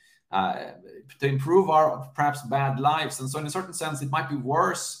to improve our perhaps bad lives. And so in a certain sense, it might be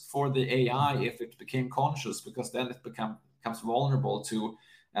worse for the AI if it became conscious, because then it becomes vulnerable to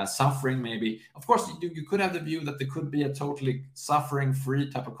suffering, maybe. Of course, you could have the view that there could be a totally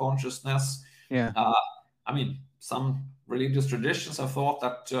suffering-free type of consciousness. Yeah. I mean, some religious traditions have thought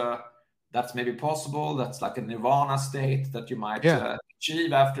that that's maybe possible. That's like a nirvana state that you might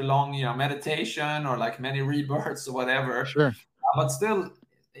achieve after long, meditation, or like many rebirths or whatever. Sure. But still,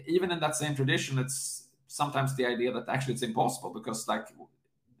 even in that same tradition, it's sometimes the idea that actually it's impossible, because like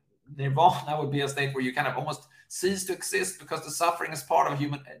nirvana would be a state where you kind of almost cease to exist because the suffering is part of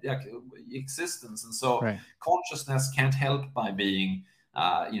human existence. And so consciousness can't help by being,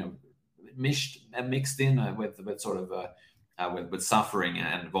 mixed in with sort of with suffering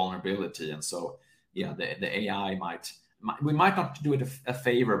and vulnerability. And so, the AI might we might not do it a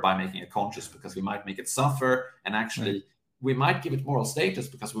favor by making it conscious, because we might make it suffer, and actually we might give it moral status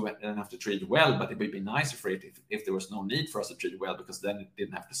because we don't have to treat it well, but it would be nicer for it if there was no need for us to treat it well, because then it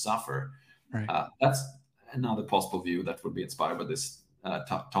didn't have to suffer. Right. That's another possible view that would be inspired by this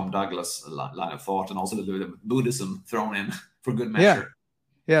Tom Douglas line of thought, and also the Buddhism thrown in for good measure.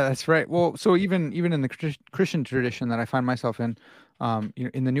 Yeah, that's right. Well, so even in the Christian tradition that I find myself in,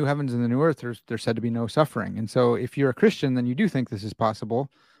 in the new heavens and the new earth, there's said to be no suffering. And so if you're a Christian, then you do think this is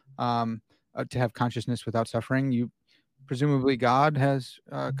possible, to have consciousness without suffering. Presumably God has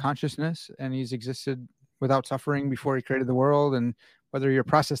consciousness, and he's existed without suffering before he created the world. And whether you're a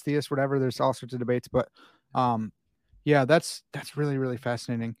process theist, whatever, there's all sorts of debates. But yeah, that's really, really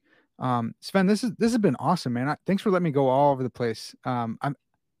fascinating. Sven, this has been awesome, man. Thanks for letting me go all over the place.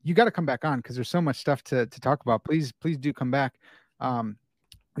 You got to come back on, because there's so much stuff to talk about. Please do come back.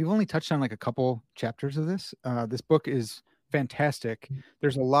 We've only touched on like a couple chapters of this. This book is fantastic.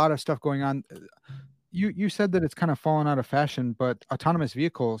 There's a lot of stuff going on. You said that it's kind of fallen out of fashion, but autonomous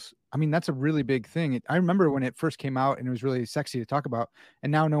vehicles, I mean, that's a really big thing. I remember when it first came out and it was really sexy to talk about,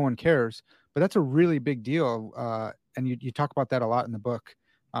 and now no one cares, but that's a really big deal. And you talk about that a lot in the book.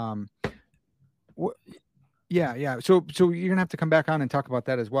 Yeah. So you're gonna have to come back on and talk about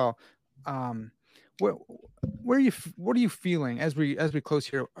that as well. What are you feeling as we close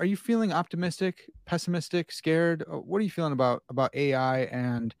here? Are you feeling optimistic, pessimistic, scared? What are you feeling about AI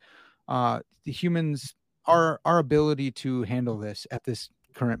and the humans, our ability to handle this at this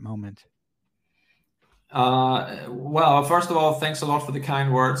current moment? Well, first of all, thanks a lot for the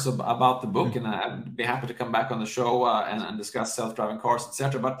kind words about the book, and I'd be happy to come back on the show and discuss self-driving cars,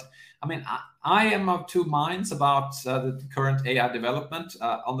 etc. But I mean, I am of two minds about the current AI development.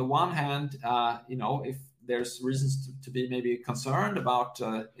 On the one hand, if there's reasons to be maybe concerned about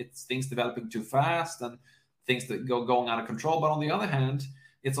it's things developing too fast and things that going out of control. But on the other hand,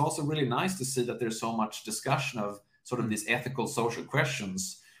 it's also really nice to see that there's so much discussion of sort of these ethical, social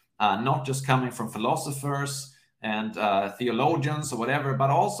questions, not just coming from philosophers and theologians or whatever,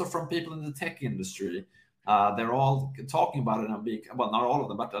 but also from people in the tech industry. They're all talking about it and well, not all of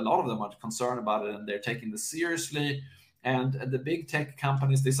them, but a lot of them are concerned about it, and they're taking this seriously. And the big tech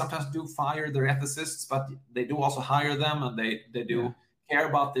companies, they sometimes do fire their ethicists, but they do also hire them, and they do care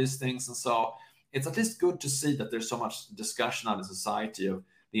about these things. And so it's at least good to see that there's so much discussion out in society of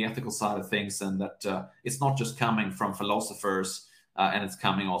the ethical side of things, and that it's not just coming from philosophers, and it's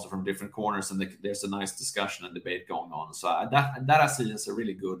coming also from different corners, and there's a nice discussion and debate going on. So that I see as a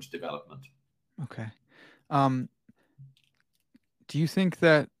really good development. Okay. Do you think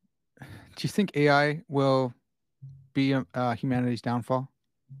AI will be humanity's downfall?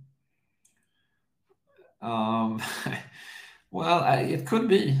 Well, it could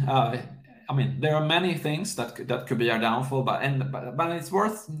be. I mean, there are many things that could be our downfall, but it's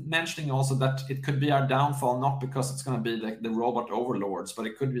worth mentioning also that it could be our downfall not because it's going to be the robot overlords, but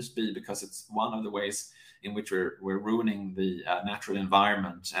it could just be because it's one of the ways in which we're ruining the natural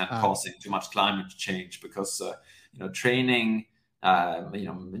environment and causing too much climate change. Because training,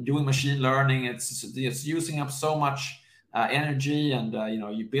 doing machine learning, it's using up so much energy, and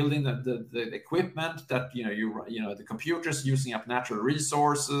you're building the equipment that the computers using up natural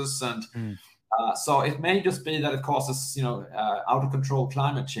resources, and so it may just be that it causes out of control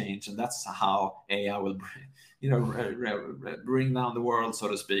climate change, and that's how AI will bring down the world, so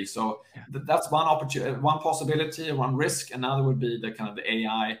to speak. So that's one opportunity, one possibility, one risk. Another would be the kind of the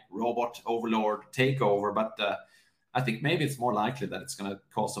AI robot overlord takeover, but I think maybe it's more likely that it's going to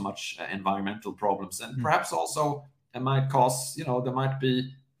cause so much environmental problems, and perhaps also it might cause, there might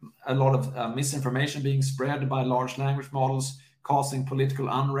be a lot of misinformation being spread by large language models, causing political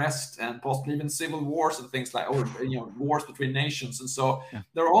unrest and possibly even civil wars and things like, wars between nations. And so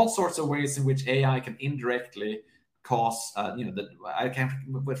there are all sorts of ways in which AI can indirectly cause, I can't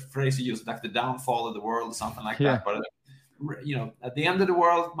remember what phrase you use, like the downfall of the world or something like that. But at the end of the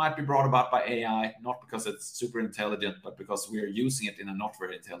world might be brought about by AI, not because it's super intelligent, but because we are using it in a not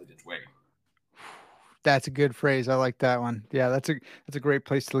very intelligent way. That's a good phrase. I like that one. Yeah, that's a great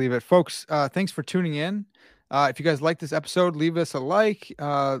place to leave it. Folks, thanks for tuning in. If you guys like this episode, leave us a like.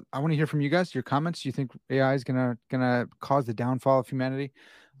 I want to hear from you guys, your comments. Do you think AI is gonna cause the downfall of humanity?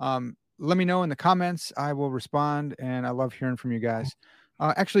 Let me know in the comments. I will respond, and I love hearing from you guys.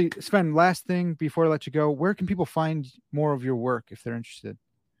 Actually, Sven, last thing before I let you go, where can people find more of your work if they're interested?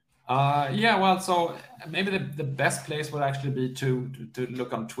 So maybe the best place would actually be to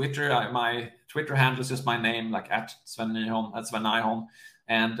look on Twitter. My Twitter handle is just my name, like at Sven Nyholm, at Sven Nyholm.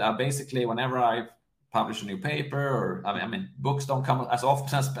 And basically, whenever I publish a new paper, or I mean, books don't come as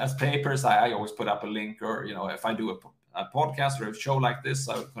often as papers, I always put up a link, or if I do a podcast or a show like this,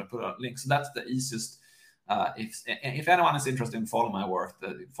 I would put a link. So that's the easiest. If anyone is interested in following my work,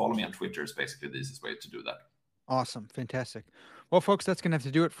 follow me on Twitter is basically the easiest way to do that. Awesome. Fantastic. Well, folks, that's going to have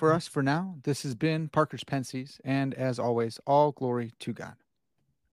to do it for us for now. This has been Parker's Pensies. And as always, all glory to God.